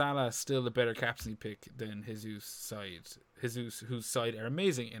 is Salah still the better captaincy pick than Jesus' side? Jesus, whose side are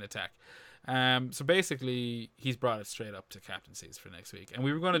amazing in attack. So basically, he's brought it straight up to captaincies for next week, and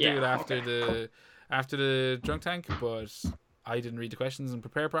we were going to do it after the drunk tank, but I didn't read the questions and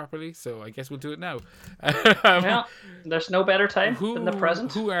prepare properly, so I guess we'll do it now. Well, there's no better time than the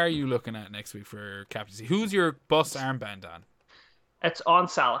present. Who are you looking at next week for captaincy? Who's your bus armband on? It's on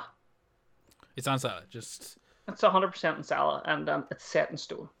Salah. It's on Salah. It's 100% on Salah, and it's set in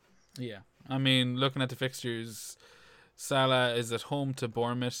stone. Yeah, I mean, looking at the fixtures, Salah is at home to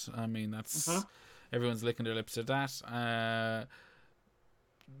Bournemouth. I mean, that's everyone's licking their lips at that.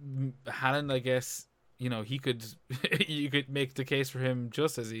 Haaland, I guess, he could you could make the case for him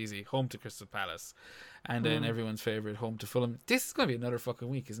just as easy. Home to Crystal Palace, and then everyone's favorite home to Fulham. This is going to be another fucking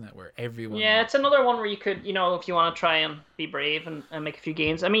week, isn't it? Where everyone. Yeah, it's another one where you could, if you want to try and be brave and make a few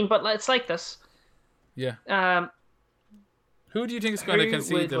gains. I mean, but it's like this. Yeah. Who do you think is going to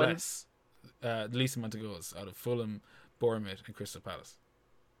concede the least amount of goals out of Fulham, Bournemouth, and Crystal Palace?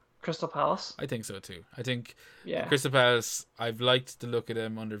 Crystal Palace. I think so too. I think Crystal Palace, I've liked the look of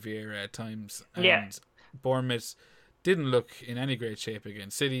them under Vieira at times, and Bournemouth didn't look in any great shape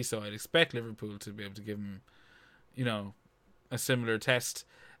against City, so I'd expect Liverpool to be able to give them, a similar test.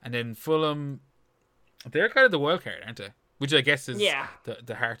 And then Fulham, they're kind of the wild card, aren't they? Which I guess is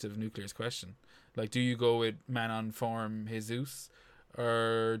the heart of Nuclear's question. Like, do you go with man on form Jesus,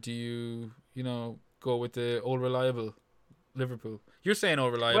 or do you, go with the old reliable Liverpool? You're saying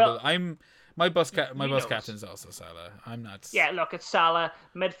old reliable. Well, I'm My bus knows. captain is also Salah. I'm not. Yeah, look, it's Salah,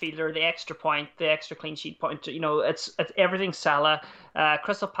 midfielder, the extra point, the extra clean sheet point. It's everything Salah.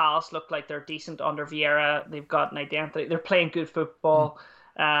 Crystal Palace look like they're decent under Vieira. They've got an identity. They're playing good football.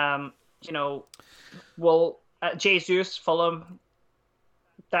 You know, Jesus, Fulham.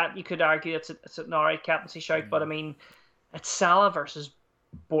 That you could argue it's an alright captaincy shout, but I mean, it's Salah versus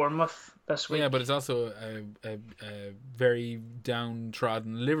Bournemouth this week. Yeah, but it's also a very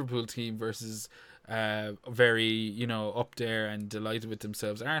downtrodden Liverpool team versus very up there and delighted with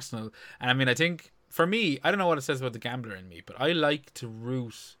themselves Arsenal. And I mean, I think for me, I don't know what it says about the gambler in me, but I like to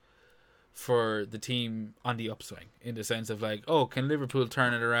root for the team on the upswing in the sense of like, oh, can Liverpool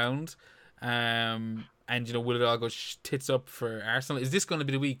turn it around? And will it all go tits up for Arsenal? Is this going to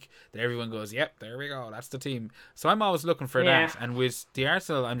be the week that everyone goes, yep, there we go, that's the team? So I'm always looking for that. And with the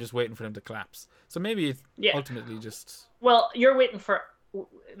Arsenal, I'm just waiting for them to collapse. So maybe it's ultimately just... Well, you're waiting for...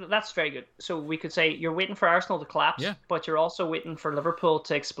 That's very good. So we could say you're waiting for Arsenal to collapse, but you're also waiting for Liverpool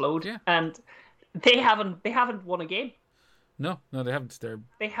to explode. Yeah. And they haven't won a game. No, they haven't.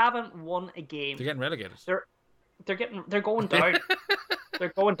 They haven't won a game. They're getting relegated. They're going down.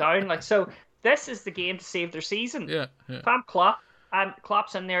 They're going down. Like, so this is the game to save their season. Yeah. Frank Klopp, and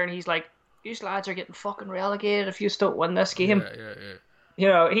Klopp's in there and he's like, these lads are getting fucking relegated if you don't win this game.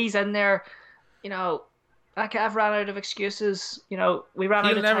 Yeah. He's in there, like, I've run out of excuses. We ran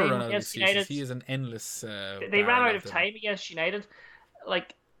out of time against United. He is an endless... they ran out of time against United.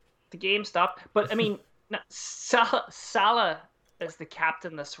 Like, the game stopped. But, I mean, Salah is the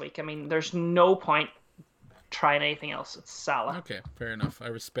captain this week. I mean, there's no point trying anything else. It's Salah. Okay, fair enough. I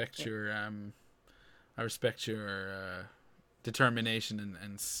respect your determination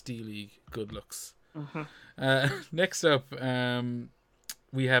and steely good looks. Mm-hmm. Next up,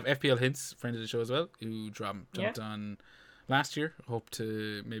 we have FPL Hints, friend of the show as well, who jumped on last year. Hope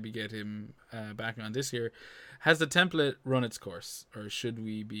to maybe get him back on this year. Has the template run its course, or should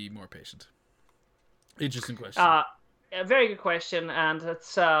we be more patient? Interesting question. A very good question, and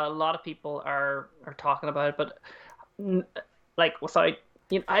it's a lot of people are talking about it, but like without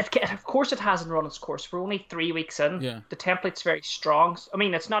of course it hasn't run its course. We're only 3 weeks in. Yeah. The template's very strong. I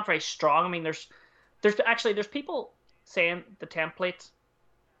mean, it's not very strong. I mean, there's people saying the template.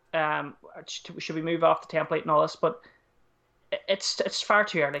 Should we move off the template and all this? But it's far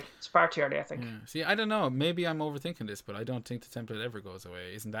too early. It's far too early, I think. Yeah. See, I don't know. Maybe I'm overthinking this, but I don't think the template ever goes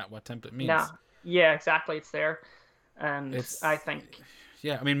away. Isn't that what template means? Nah. Yeah, exactly. It's there, and I think.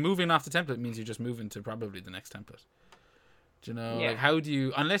 Yeah, I mean, moving off the template means you're just moving to probably the next template. Do you know? Yeah. Like, how do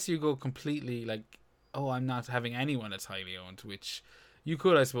you, unless you go completely like, oh, I'm not having anyone that's highly owned, which you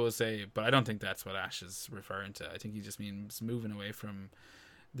could, I suppose, say, but I don't think that's what Ash is referring to. I think he just means moving away from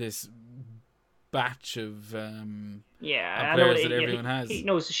this batch of players that everyone has. He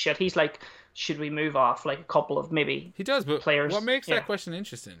knows the shit. He's like, should we move off like a couple of maybe? He does, but players. What makes that question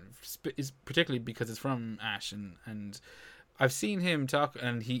interesting is particularly because it's from Ash, and I've seen him talk,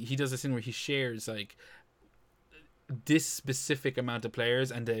 and he does this thing where he shares like this specific amount of players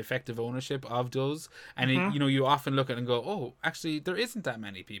and the effective ownership of those, and you often look at it and go, oh, actually there isn't that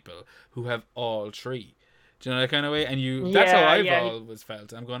many people who have all three. Do you know that kind of way? And that's how I've always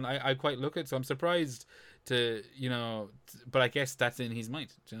felt. I'm going, I quite look at, so I'm surprised to, but I guess that's in his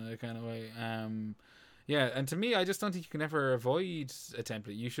mind. Do you know that kind of way? And to me, I just don't think you can ever avoid a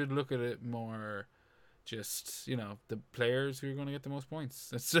template. You should look at it more just, the players who are going to get the most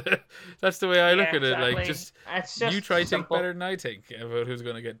points. That's the way I look at it. Like, just you try to think better than I think about who's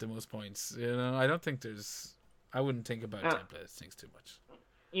going to get the most points. I don't think I wouldn't think about template things too much.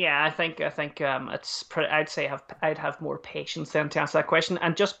 Yeah, I think it's. I'd say I'd have more patience then to answer that question.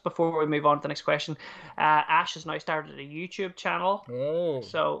 And just before we move on to the next question, Ash has now started a YouTube channel. Oh,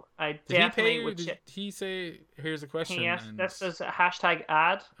 so I definitely would. Did he say, "Here's a question"? Yes, this is a hashtag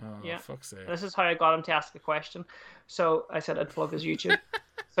ad. Oh, fuck's sake! This is how I got him to ask a question. So I said I'd plug his YouTube.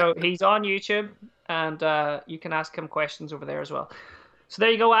 So he's on YouTube, and you can ask him questions over there as well. So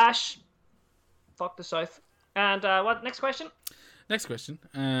there you go, Ash. Fuck the South. And what next question? Next question.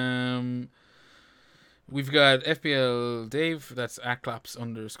 We've got FPL Dave, that's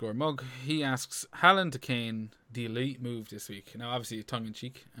 @claps_mug. He asks, Haaland to Kane, the elite move this week. Now, obviously, tongue in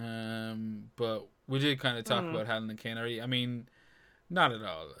cheek, but we did kind of talk about Haaland and Kane already. I mean, not at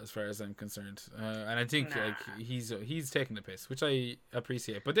all, as far as I'm concerned. And I think like he's taking the piss, which I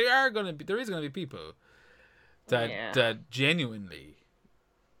appreciate. But there is gonna be people that genuinely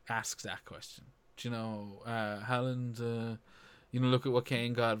ask that question. Do you know, Haaland? Look at what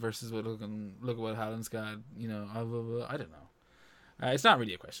Kane got versus look at what Haaland's got. I don't know. It's not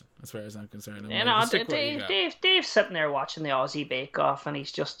really a question, as far as I'm concerned. You know, Dave's sitting there watching the Aussie Bake Off, and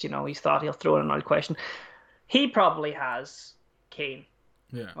he's just, he's thought he'll throw in another question. He probably has Kane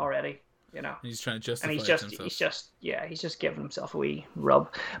already, He's trying to justify himself. He's just giving himself a wee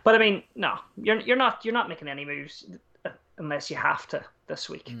rub. But I mean, no, you're not making any moves unless you have to this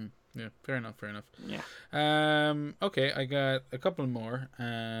week. Yeah, fair enough. Yeah. Okay, I got a couple more.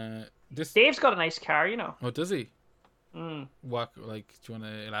 Dave's got a nice car, Oh, does he? What, do you want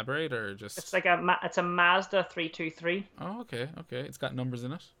to elaborate or just? It's like it's a Mazda 323. Oh, okay. It's got numbers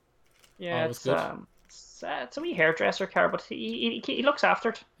in it. Yeah, it's a wee hairdresser car, but he looks after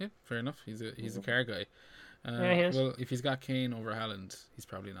it. Yeah, fair enough. He's a car guy. Yeah, he is. Well, if he's got Kane over Haaland, he's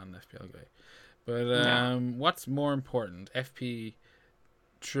probably not an FPL guy. But what's more important? FP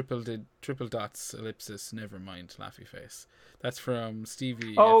triple dots ellipsis never mind laughy face. That's from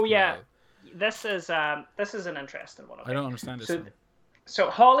Stevie. Oh FPL. yeah. This is an interesting one. Okay? I don't understand this one.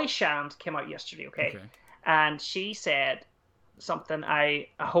 So Holly Shand came out yesterday, okay? And she said something. I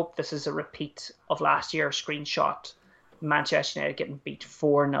hope this is a repeat of last year's screenshot. Manchester United getting beat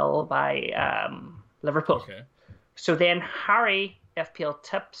 4-0 by Liverpool. Okay. So then Harry FPL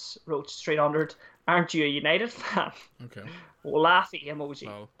Tips wrote straight under it, "Aren't you a United fan?" Okay. Laughy emoji.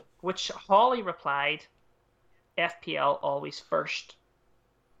 Oh. Which Holly replied, "FPL always first."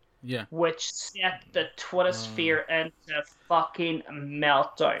 Yeah. Which set the Twittersphere into fucking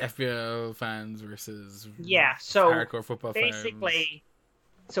meltdown. FPL fans versus hardcore football fans.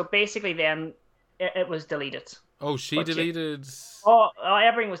 So basically then it was deleted. Oh, she deleted...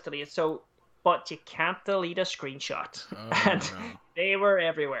 Everything was deleted. So, but you can't delete a screenshot. And they were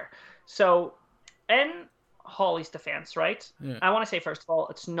everywhere. So, in Holly's defense, right? Yeah. I want to say, first of all,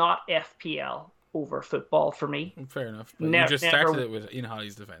 it's not FPL over football for me. Fair enough. But you just started it with in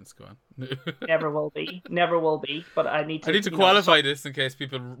Holly's defense. Go on. Never will be. But I need to qualify this in case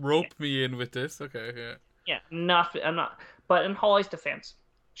people rope me in with this. Okay, yeah. Yeah, I'm not. But in Holly's defense,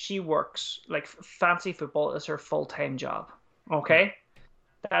 she works like fancy football is her full-time job. Okay,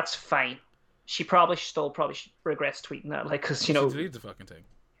 that's fine. She probably regrets tweeting that, like, because she deleted the fucking thing.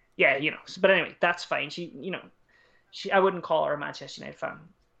 Yeah, But anyway, that's fine. I wouldn't call her a Manchester United fan.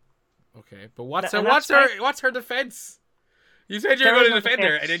 Okay, but what's her defense? You said you're going to defend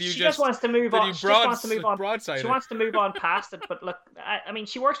her, and then she just wants to move on. She wants to move on. Broadside. She wants to move on past it. But look, I mean,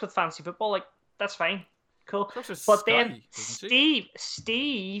 she works with fantasy football. Like, that's fine, cool. But then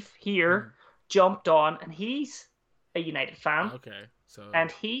Steve here jumped on, and he's a United fan. Okay, so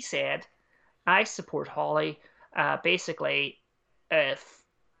and he said, "I support Holly. Basically, if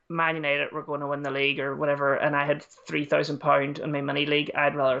Man United were going to win the league or whatever, and I had £3,000 in my mini league,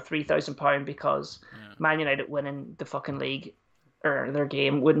 I'd rather £3,000 because Man United winning the fucking league or their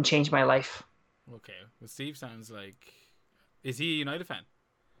game wouldn't change my life." Okay, well, Steve sounds like, is he a United fan?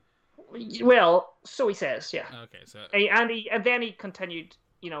 Well, so he says, yeah. Okay, so and then he continued.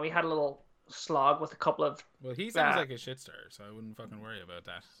 He had a little slog with a couple of. Well, he sounds like a shitstar, so I wouldn't fucking worry about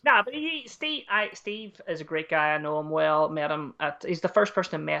that. Nah, but Steve is a great guy. I know him well. Met him he's the first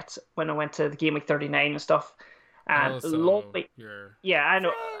person I met when I went to the Game Week 39 and stuff. And lovely. Yeah, I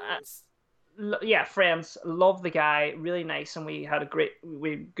know. Friends. Love the guy. Really nice, and we had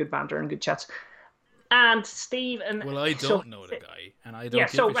good banter and good chats. And Steve and I don't know the guy, and I don't. Yeah.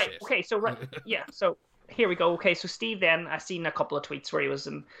 So right. Shit. Okay. So right. Yeah. So here we go. Okay. So Steve, then I seen a couple of tweets where he was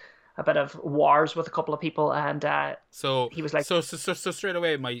in a bit of wars with a couple of people, and so he was like, so straight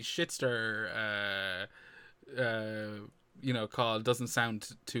away, my shitster, call doesn't sound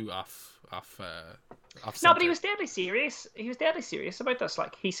too off. No, but he was deadly serious. He was deadly serious about this.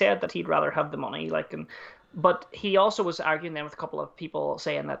 Like, he said that he'd rather have the money, but he also was arguing then with a couple of people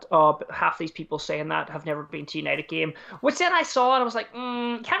saying that, half these people saying that have never been to United game, which then I saw and I was like,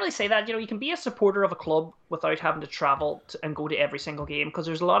 you can't really say that. You can be a supporter of a club without having to travel and go to every single game, because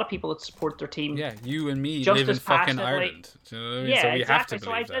there's a lot of people that support their team. Yeah, you and me live in fucking Ireland. Do you know what I mean? Yeah, so we exactly. Have to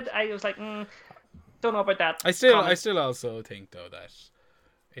believe that. I was like, don't know about that. I still also think though that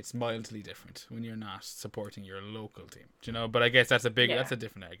it's mildly different when you're not supporting your local team, but I guess that's a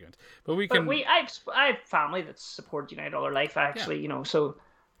different argument. But I have family that support United all their life, actually, so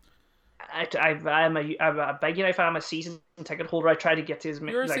I'm a big United fan. I'm a season ticket holder. I try to get to as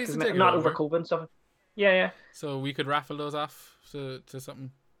many, not over COVID and stuff. Yeah. So we could raffle those off to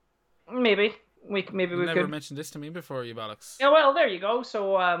something. Maybe. We never mentioned this to me before, you bollocks. Yeah, well, there you go.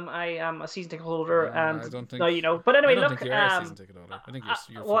 So I am a season ticket holder, and I don't think. No, but anyway, I don't think you're a season ticket holder. I think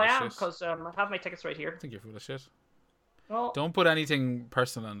you're full of shit. I am, because I have my tickets right here. I think you're full of shit. Well, don't put anything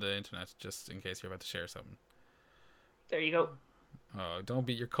personal on the internet, just in case you're about to share something. There you go. Oh, don't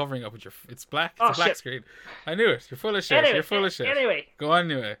be. You're covering up with your. It's black. It's Oh a black shit. screen. I knew it. You're full of shit. Anyway, You're full of shit. anyway. Go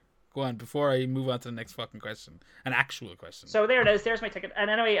on anyway. Go on before I move on to the next fucking question. An actual question. So there it is. There's my ticket. And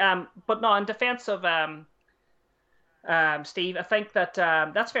anyway, but no, in defense of Steve, I think that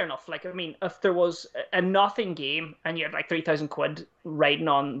that's fair enough. Like, I mean, if there was a nothing game and you had like 3,000 quid riding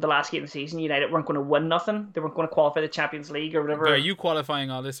on the last game of the season, United weren't going to win nothing. They weren't going to qualify the Champions League or whatever. But are you qualifying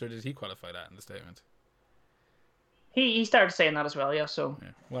all this, or did he qualify that in the statement? He started saying that as well, yeah. So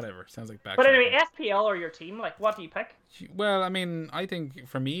yeah, whatever. Sounds like back. But anyway, FPL or your team, like, what do you pick? Well, I mean, I think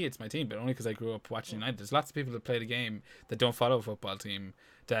for me it's my team, but only because I grew up watching United. There's lots of people that play the game that don't follow a football team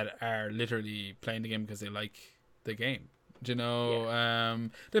that are literally playing the game because they like the game. Do you know? Yeah.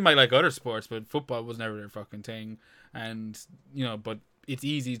 They might like other sports, but football was never their fucking thing. And but it's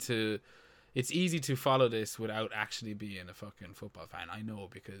easy to follow this without actually being a fucking football fan. I know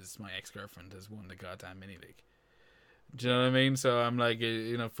because my ex-girlfriend has won the goddamn mini league. Do you know what I mean? So I'm like,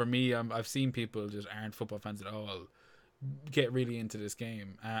 for me, I've seen people just aren't football fans at all get really into this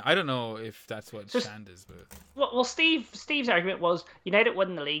game. I don't know if that's what Shand is, but well, Steve's argument was United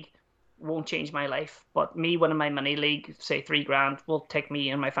winning the league won't change my life, but me winning my mini league, say $3,000, will take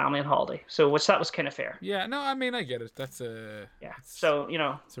me and my family on holiday. So that was kind of fair. Yeah, no, I mean I get it. That's a So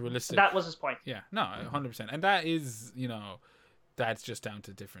it's a realistic. That was his point. Yeah, no, 100%, and that is that's just down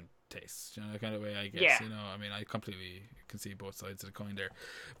to different tastes, the kind of way I guess. Yeah. I mean, I completely can see both sides of the coin there.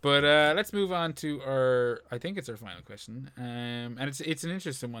 But let's move on to I think it's our final question. And it's an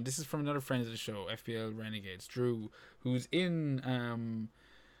interesting one. This is from another friend of the show, FPL Renegades, Drew, who's in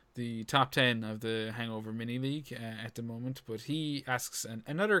the top 10 of the Hangover Mini League at the moment. But he asks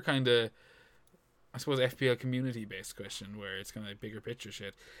another kind of, I suppose, FPL community based question where it's kind of like bigger picture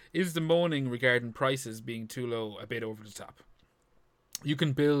shit. Is the moaning regarding prices being too low a bit over the top? You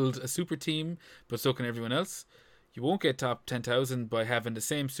can build a super team, but so can everyone else. You won't get top 10,000 by having the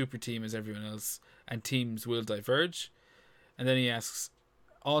same super team as everyone else, and teams will diverge. And then he asks,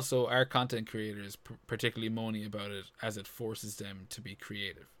 also, are content creators particularly moaning about it as it forces them to be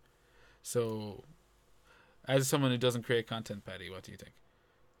creative? So, as someone who doesn't create content, Paddy, what do you think?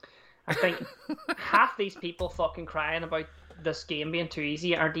 I think half these people fucking crying about this game being too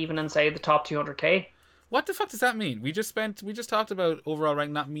easy aren't even inside the top 200k. What the fuck does that mean? We just talked about overall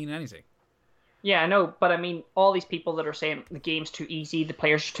rank not mean anything. Yeah, I know, but I mean, all these people that are saying the game's too easy, the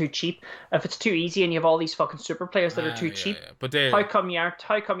players are too cheap. If it's too easy and you have all these fucking super players that are too cheap, but how come you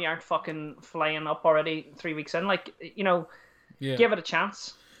aren't fucking flying up already 3 weeks in? Like, give it a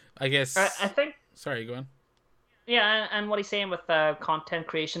chance. I guess. I think. Sorry, go on. Yeah, and what he's saying with content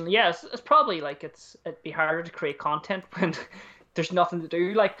creation, yes, it's probably like it'd be harder to create content when there's nothing to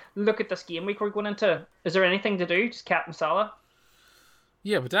do. Like, look at this game week we're going into. Is there anything to do? Just Captain Salah.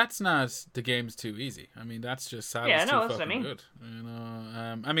 Yeah, but that's not the game's too easy. I mean, that's just Salah's too fucking good.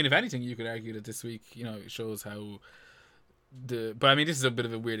 I mean, if anything, you could argue that this week, it shows how But I mean, this is a bit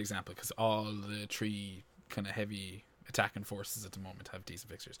of a weird example because all the three kind of heavy attacking forces at the moment have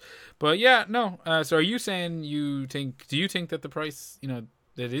decent fixtures. But yeah, no. So are you saying do you think that the price, that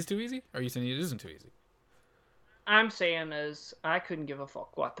it is too easy? Or are you saying it isn't too easy? I'm saying is I couldn't give a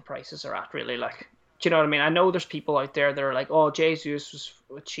fuck what the prices are at, really. Like, do you know what I mean? I know there's people out there that are like, oh, Jesus was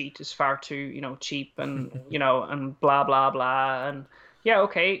a cheat, is far too, cheap, and and blah blah blah, and yeah,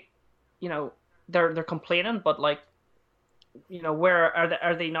 okay, they're complaining, but like, where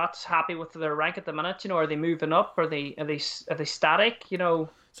are they not happy with their rank at the minute? Are they moving up? Are they static? So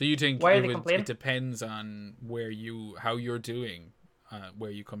you think why are they complaining? It depends on how you're doing,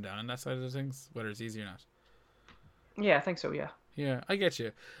 where you come down on that side of the things, whether it's easy or not. Yeah, I think so. Yeah. Yeah, I get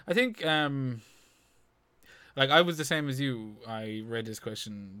you. I think like I was the same as you. I read this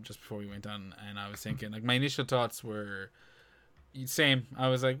question just before we went on, and I was thinking, like, my initial thoughts were same. I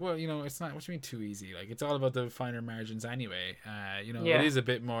was like, well, it's not. What do you mean too easy? Like, it's all about the finer margins anyway. It is a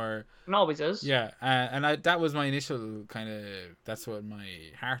bit more. It always is. Yeah, and that was my initial kind of. That's what my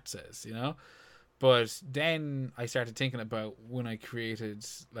heart says, But then I started thinking about when I created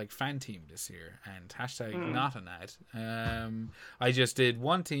like fan team this year and hashtag not an ad. I just did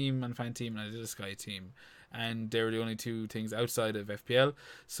one team and fan team, and I did a Sky team, and they were the only two things outside of FPL.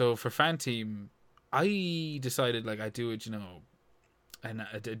 So for fan team, I decided like I'd do it, and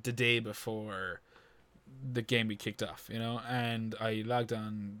the day before the game we kicked off, and I logged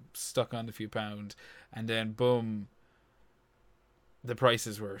on, stuck on a few pound, and then boom, the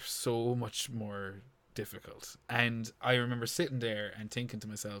prices were so much more difficult. And I remember sitting there and thinking to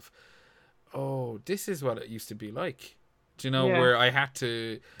myself, oh, this is what it used to be like. Do you know, where I had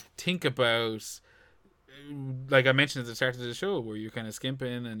to think about like I mentioned at the start of the show, where you're kind of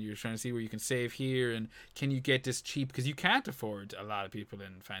skimping and you're trying to see where you can save here and can you get this cheap, because you can't afford a lot of people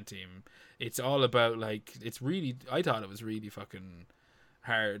in Fan Team. It's all about like, it's really, I thought it was really fucking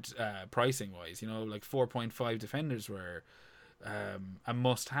hard pricing wise. You know, like 4.5 defenders were a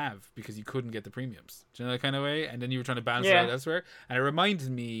must have because you couldn't get the premiums. Do you know that kind of way? And then you were trying to balance it out elsewhere. And it reminded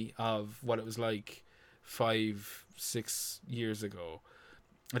me of what it was like 5-6 years ago.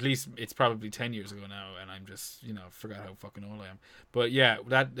 At least it's probably 10 years ago now, and I'm just, you know, forgot how fucking old I am. But yeah,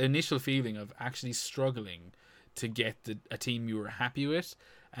 that initial feeling of actually struggling to get a team you were happy with,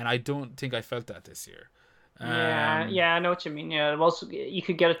 and I don't think I felt that this year. I know what you mean. Yeah, well, you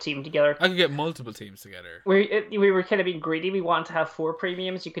could get a team together. I could get multiple teams together. We were kind of being greedy. We wanted to have 4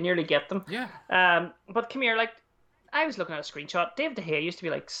 premiums. You can nearly get them. Yeah. But come here, like, I was looking at a screenshot. David De Gea used to be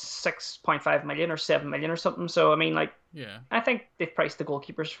like 6.5 million or 7 million or something. So I mean, like, yeah, I think they've priced the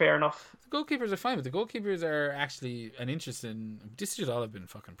goalkeepers fair enough. The goalkeepers are fine, but the goalkeepers are actually an interesting. This should all have been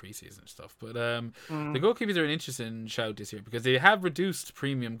fucking preseason stuff, but the goalkeepers are an interesting shout this year because they have reduced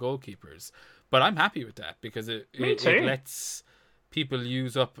premium goalkeepers. But I'm happy with that because it lets people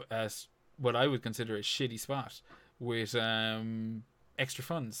use up as what I would consider a shitty spot with extra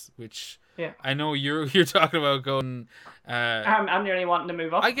funds, which I know you're talking about going. I'm nearly wanting to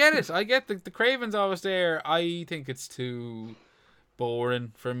move up. I get it. I get the Craven's always there. I think it's too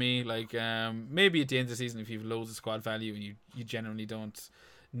boring for me. Like maybe at the end of the season, if you have loads of squad value and you generally don't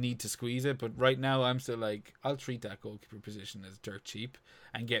need to squeeze it, but right now I'm still like, I'll treat that goalkeeper position as dirt cheap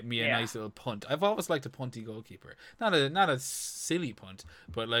and get me a nice little punt. I've always liked a punty goalkeeper, not a silly punt,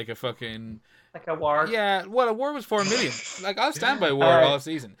 but like a fucking like a Ward. Yeah, well, a Ward was 4 million. Like, I'll stand by Ward all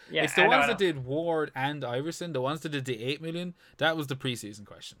season. Yeah, it's the ones that did Ward and Iverson, the ones that did the 8 million. That was the preseason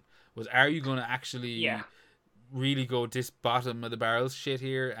question. Was, are you going to actually really go this bottom of the barrel shit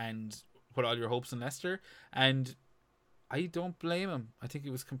here and put all your hopes in Leicester? And I don't blame him. I think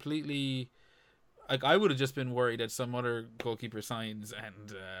it was completely, like, I would have just been worried that some other goalkeeper signs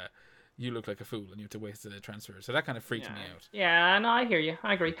and you look like a fool and you have to waste the transfer. So that kind of freaked me out. Yeah, no, I hear you.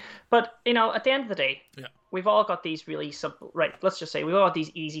 I agree. But, you know, at the end of the day, we've all got these really simple, right, let's just say we've all got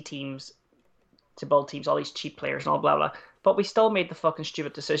these easy teams to build teams, all these cheap players and all blah, blah. But we still made the fucking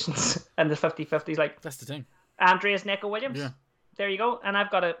stupid decisions and the 50-50s. Like, that's the thing. Andreas Neco-Williams. Yeah. There you go, and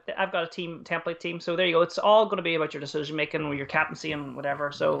I've got a template team. So there you go. It's all going to be about your decision making with your captaincy and whatever.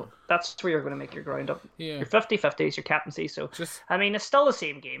 So that's where you're going to make your grind up. Yeah, your 50-50 is your captaincy. So I mean, it's still the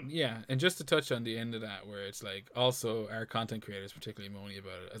same game. Yeah, and just to touch on the end of that, where it's like also our content creators particularly moaning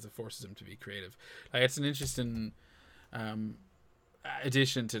about it as it forces them to be creative. Like, it's an interesting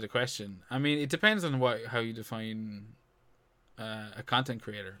addition to the question. I mean, it depends on how you define a content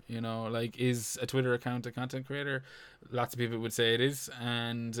creator, you know, like, is a Twitter account a content creator? Lots of people would say it is,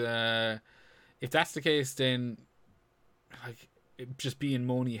 and if that's the case, then like, just being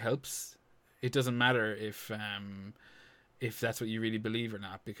moany helps. It doesn't matter if that's what you really believe or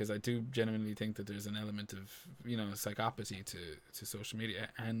not, because I do genuinely think that there's an element of, you know, psychopathy to social media,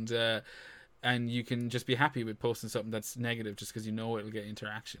 and you can just be happy with posting something that's negative just because you know it'll get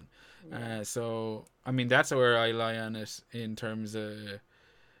interaction. So I mean, that's where I lie on it in terms of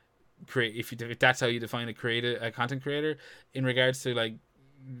if that's how you define a content creator. In regards to like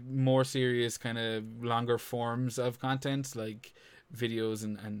more serious kind of longer forms of content like videos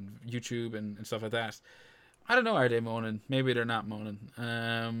and YouTube and stuff like that, I don't know, are they moaning? Maybe they're not moaning.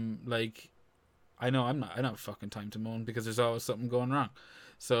 Like, I know I don't have fucking time to moan because there's always something going wrong.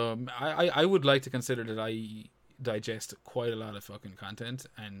 So I would like to consider that I digest quite a lot of fucking content,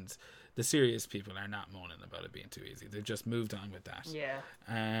 and the serious people are not moaning about it being too easy. They've just moved on with that. Yeah.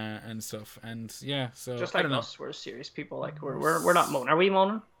 And stuff. And yeah, so just like us, we're serious people. Like we're not moaning. Are we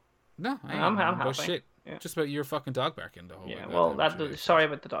moaning? No, I'm about shit. Yeah. Just about your fucking dog barking the whole way. Yeah, well, sorry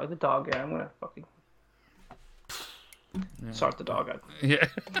about the dog. The dog, yeah, I'm gonna fucking sort the dog out. Yeah.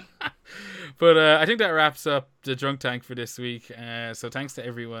 But I think that wraps up the drunk tank for this week. So thanks to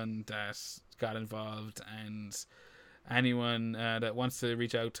everyone that got involved, and anyone that wants to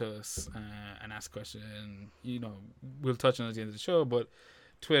reach out to us and ask questions, you know, we'll touch on it at the end of the show, but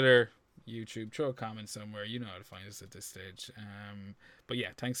Twitter, YouTube, throw a comment somewhere. You know how to find us at this stage. But yeah,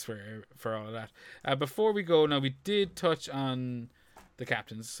 thanks for all of that. Before we go, now, we did touch on the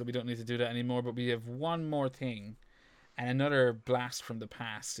captains, so we don't need to do that anymore, but we have one more thing. And another blast from the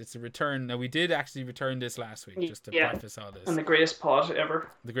past. It's a return. Now, we did actually return this last week, just to preface all this. And the greatest pod ever.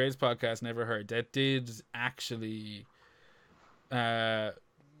 The greatest podcast never heard. That did actually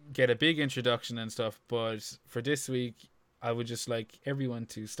get a big introduction and stuff. But for this week, I would just like everyone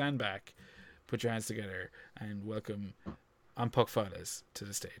to stand back, put your hands together, and welcome An Puck Fadas to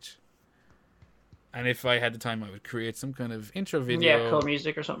the stage. And if I had the time, I would create some kind of intro video. Yeah, cool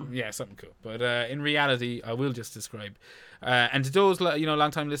music or something. Yeah, something cool. But in reality, I will just describe. And to those,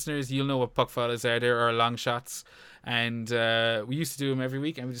 long-time listeners, you'll know what puck fadas are. There are long shots. And we used to do them every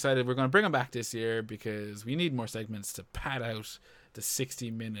week. And we decided we're going to bring them back this year because we need more segments to pad out the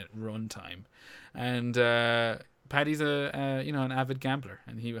 60-minute runtime. And Paddy's an avid gambler.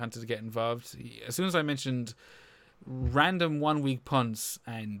 And he wanted to get involved. As soon as I mentioned random one-week punts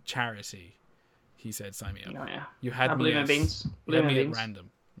and charity, he said, sign me up. Oh, yeah. You had me at random.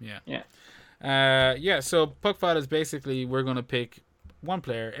 Yeah. So puck fadas, basically, we're going to pick one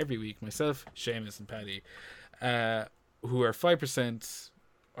player every week, myself, Seamus, and Paddy, who are 5%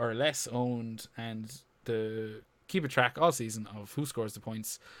 or less owned, and keep a track all season of who scores the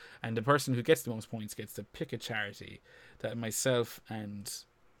points, and the person who gets the most points gets to pick a charity that myself and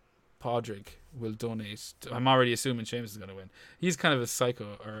Podrick will donate. I'm already assuming Seamus is going to win. He's kind of a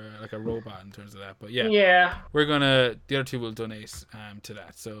psycho or like a robot in terms of that. But yeah. The other two will donate to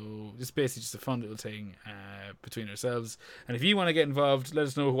that. So it's basically just a fun little thing between ourselves. And if you want to get involved, let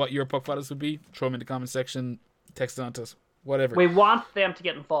us know what your puck fadas would be. Throw them in the comment section. Text it on to us. Whatever. We want them to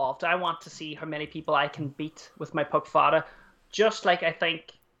get involved. I want to see how many people I can beat with my puck fada. Just like I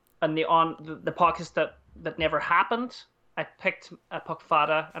think on the podcast that never happened, I picked a puck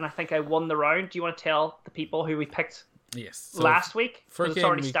fada, and I think I won the round. Do you want to tell the people who we picked last week? Because it's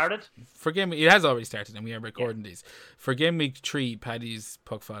already started. For game week, it has already started, and we are recording these. For game week 3, Paddy's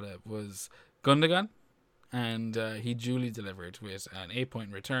puck fada was Gundogan, and he duly delivered with an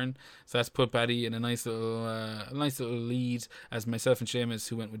 8-point return. So that's put Paddy in a nice little lead, as myself and Seamus,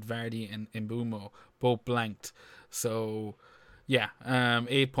 who went with Vardy and Mbeumo, both blanked. So yeah,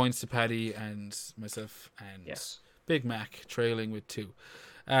 8 points to Paddy and myself and Big Mac trailing with 2.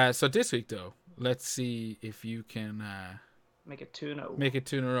 So this week, though, let's see if you can make it 2-0. Make it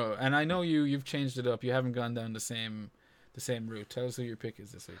 2 in a row. And I know you've changed it up. You haven't gone down the same route. Tell us who your pick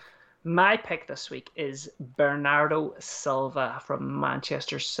is this week. My pick this week is Bernardo Silva from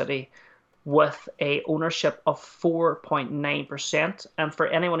Manchester City with a ownership of 4.9%. And for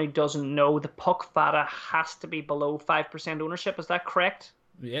anyone who doesn't know, the puck fada has to be below 5% ownership. Is that correct?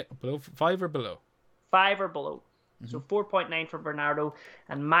 Yeah, below 5 or below. 5 or below. So 4.9 for Bernardo.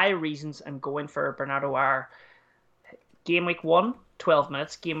 And my reasons I'm going for Bernardo are game week 1, 12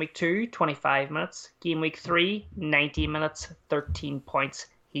 minutes. Game week 2, 25 minutes. Game week 3, 90 minutes, 13 points.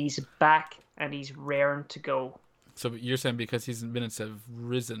 He's back and he's raring to go. So you're saying because his minutes have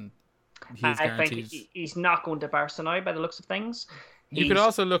risen, I think he's not going to Barca now by the looks of things. You could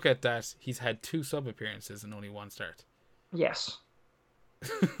also look at that. He's had 2 sub appearances and only 1 start. Yes.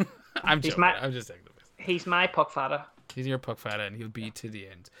 I'm joking. I'm just saying. He's my puck fada. He's your puck fada, and he'll be to the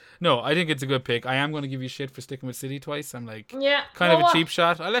end. No, I think it's a good pick. I am going to give you shit for sticking with City twice. I'm like, kind of a cheap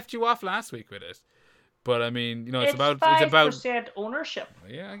shot. I left you off last week with it, but I mean, it's about 5% ownership.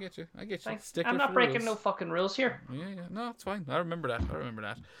 Yeah, I get you. I'm not breaking no fucking rules here. Yeah. No, it's fine. I remember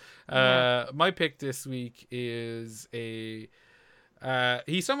that. My pick this week is he's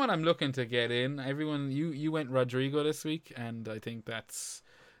someone I'm looking to get in. Everyone, you went Rodrigo this week, and I think that's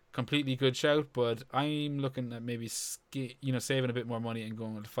completely good shout, but I'm looking at maybe saving a bit more money and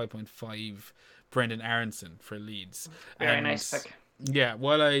going with 5.5 Brendan Aronson for Leeds. Very nice pick. Yeah,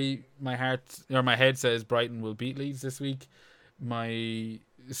 while my head says Brighton will beat Leeds this week, my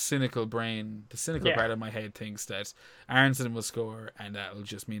cynical brain, the cynical part of my head thinks that Aronson will score, and that'll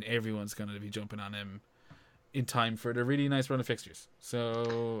just mean everyone's going to be jumping on him in time for the really nice run of fixtures.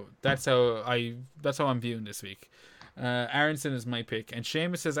 So that's how I'm viewing this week. Aronson is my pick, and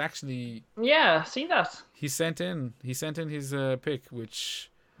Seamus has actually seen that he sent in his pick,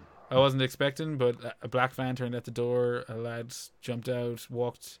 which I wasn't expecting, but a black van turned at the door. A lad jumped out,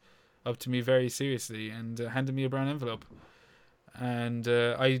 walked up to me very seriously, and handed me a brown envelope. And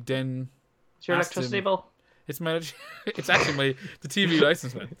I then it's your electricity bill. It's my it's actually the TV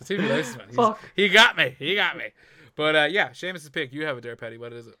license man. The TV license man. He got me. But Seamus's pick. You have it there, Paddy.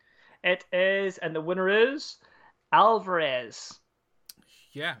 What is it? It is, and the winner is Alvarez.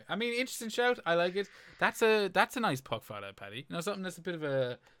 Yeah, I mean, interesting shout. I like it. That's a nice puck fada, Paddy. Something that's a bit of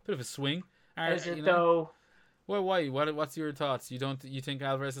a swing. Is it though? Well, why? What's your thoughts? You think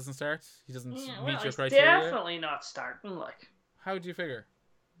Alvarez doesn't start? He doesn't meet your criteria? He's definitely not starting. Like, how do you figure?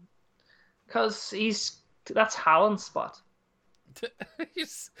 Because that's Haaland's spot. You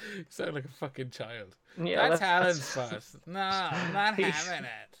sound like a fucking child. Yeah, that's Haaland's spot. No, I'm not having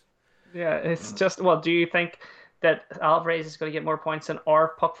it. Yeah, it's just. Well, do you think that Alvarez is going to get more points than our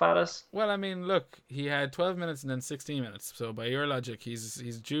puck fadas? Well, I mean, look, he had 12 minutes and then 16 minutes. So by your logic, he's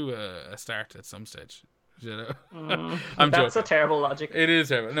due a start at some stage. You know? That's joking. a terrible logic. It is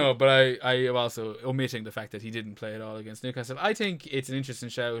terrible. No, but I am also omitting the fact that he didn't play at all against Newcastle. I think it's an interesting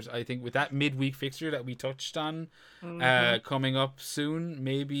shout. I think with that midweek fixture that we touched on coming up soon,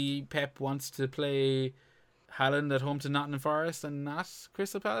 maybe Pep wants to play Haaland at home to Nottingham Forest and not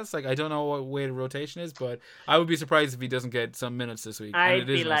Crystal Palace. Like, I don't know what way the rotation is, but I would be surprised if he doesn't get some minutes this week. I'd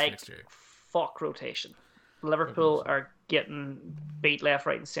be like, fuck rotation. Liverpool are getting beat left,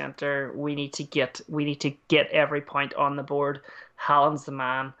 right, and centre. We need to get every point on the board. Haaland's the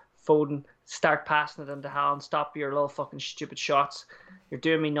man. Foden, start passing it into Haaland. Stop your little fucking stupid shots. You're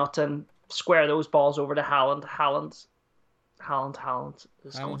doing me nothing. Square those balls over to Haaland. Haaland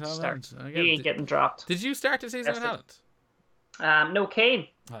is going to start. He ain't getting dropped. Did you start the season with Haaland? No, Kane.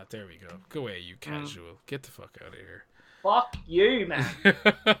 Oh, there we go. Go away, you casual. Get the fuck out of here. Fuck you, man.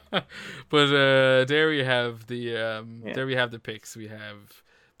 But there we have the picks. We have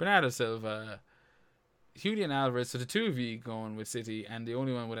Bernardo Silva, Julian Alvarez. So the two of you going with City, and the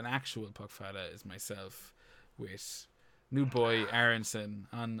only one with an actual puck fada is myself with new boy Aronson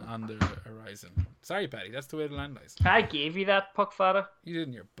on the horizon. Sorry, Paddy, that's the way the land lies. I gave you that puck fada. You did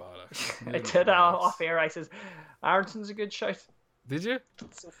in your bollocks. I did off air. I says Aronson's a good shout. Did you?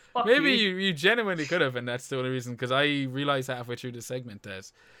 So maybe you genuinely could have, and that's the only reason. Because I realized halfway through the segment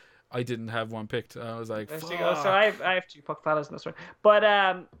that I didn't have one picked. I was like, fuck. So I have two puck fadas in this one. But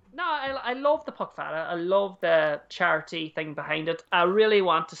no, I love the puck fada. I love the charity thing behind it. I really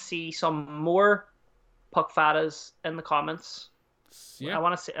want to see some more puck fadas in the comments. Yeah. I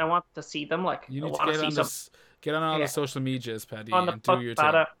want to see them. Like, you need to get on all the social medias, Paddy, and do your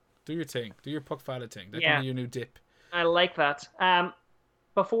thing. Do your thing. Do your puck fada thing. That can be your new dip. I like that.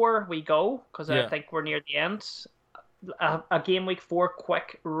 Before we go, because I think we're near the end, a game week 4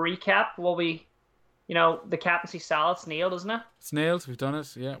 quick recap. Will we, the captaincy salad, nailed, isn't it? It's nailed. We've done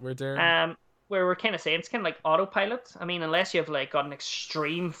it. Yeah, we're there. Where we're kind of saying it's kind of like autopilot. I mean, unless you've like got an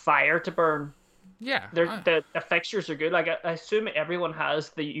extreme fire to burn. Yeah. The fixtures are good. Like I assume everyone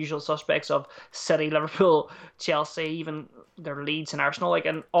has the usual suspects of City, Liverpool, Chelsea, even their Leeds and Arsenal. Like,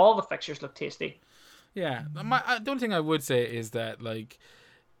 and all the fixtures look tasty. Yeah, the only thing I would say is that like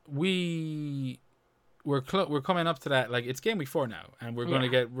we're coming up to that, like it's game week 4 now, and we're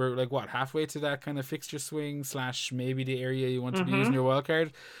like what, halfway to that kind of fixture swing / maybe the area you want to be using your wild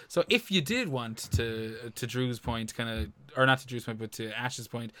card. So if you did want to Drew's point, kind of, or not to Drew's point, but to Ash's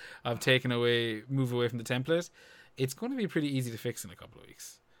point of move away from the template, it's going to be pretty easy to fix in a couple of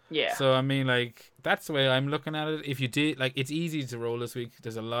weeks. Yeah. So, I mean, like, that's the way I'm looking at it. If you did, like, it's easy to roll this week.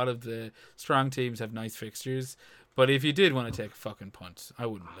 There's a lot of the strong teams have nice fixtures. But if you did want to take a fucking punt, I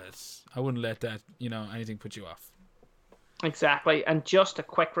wouldn't let that, anything put you off. Exactly. And just a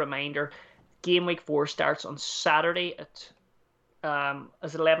quick reminder, game week 4 starts on Saturday at,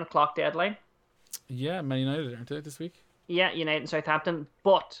 is it 11 o'clock deadline? Yeah, Man United, aren't they, this week? Yeah, United and Southampton.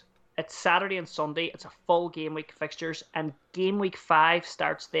 But it's Saturday and Sunday. It's a full game week fixtures, and game week 5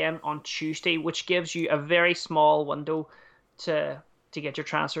 starts then on Tuesday, which gives you a very small window to get your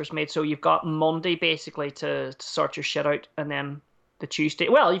transfers made. So you've got Monday basically to sort your shit out, and then the Tuesday.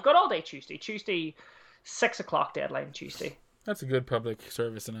 Well, you've got all day Tuesday. Tuesday, 6 o'clock deadline Tuesday. That's a good public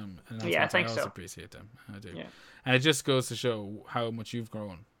service, and I think so. I also appreciate them. I do. Yeah. And it just goes to show how much you've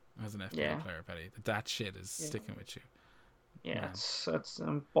grown as an FPL player, Paddy. That shit is sticking with you. Yeah, it's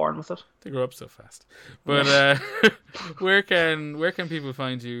I'm born with it. They grow up so fast. But where can people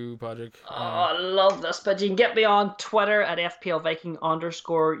find you, Padraig? I love this. But you can get me on Twitter at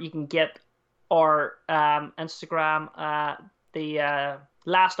FPLViking_. You can get our Instagram, the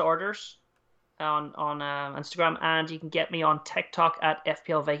last orders on Instagram, and you can get me on TikTok at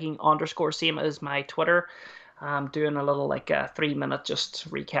FPLViking_. Same as my Twitter. I'm doing a little 3-minute just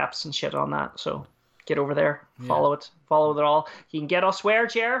recaps and shit on that. So get over there, follow it all. You can get us where,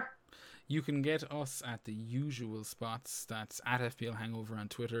 Jer? You can get us at the usual spots. That's at FPL Hangover on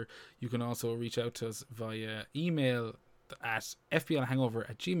Twitter. You can also reach out to us via email at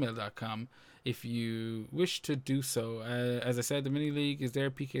fplhangover@gmail.com if you wish to do so. As I said, the mini league is there,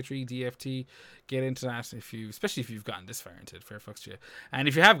 PK3 DFT. Get into that especially if you've gotten this far into it. Fair fucks to you. And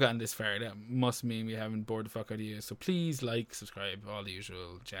if you have gotten this far, that must mean we haven't bored the fuck out of you. So please subscribe, all the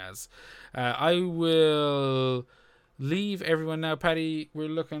usual jazz. I will leave everyone now. Paddy, we're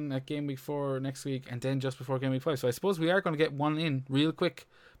looking at game week 4 next week, and then just before game week 5. So I suppose we are going to get one in real quick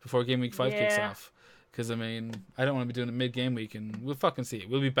before game week 5 kicks off. Because, I mean, I don't want to be doing it mid-game week, and we'll fucking see it.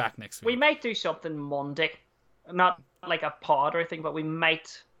 We'll be back next week. We might do something Monday. Not like a pod or anything, but we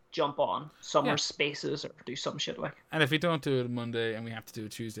might jump on summer spaces or do some shit like. And if we don't do it Monday and we have to do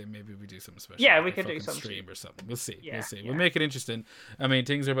it Tuesday, maybe we do something special. Yeah, we could do some stream or something. We'll see. Yeah, We'll see. yeah. We'll make it interesting. I mean,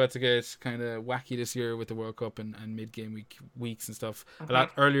 things are about to get kind of wacky this year with the World Cup and mid-game weeks and stuff. A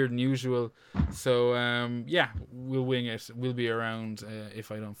lot earlier than usual. So, we'll wing it. We'll be around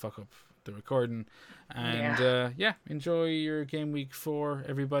if I don't fuck up the recording. And, enjoy your game week 4,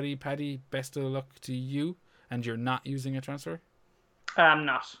 everybody. Paddy, best of luck to you. And you're not using a transfer?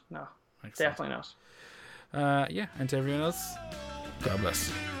 Not. No. Excellent. Definitely not. And to everyone else, God bless.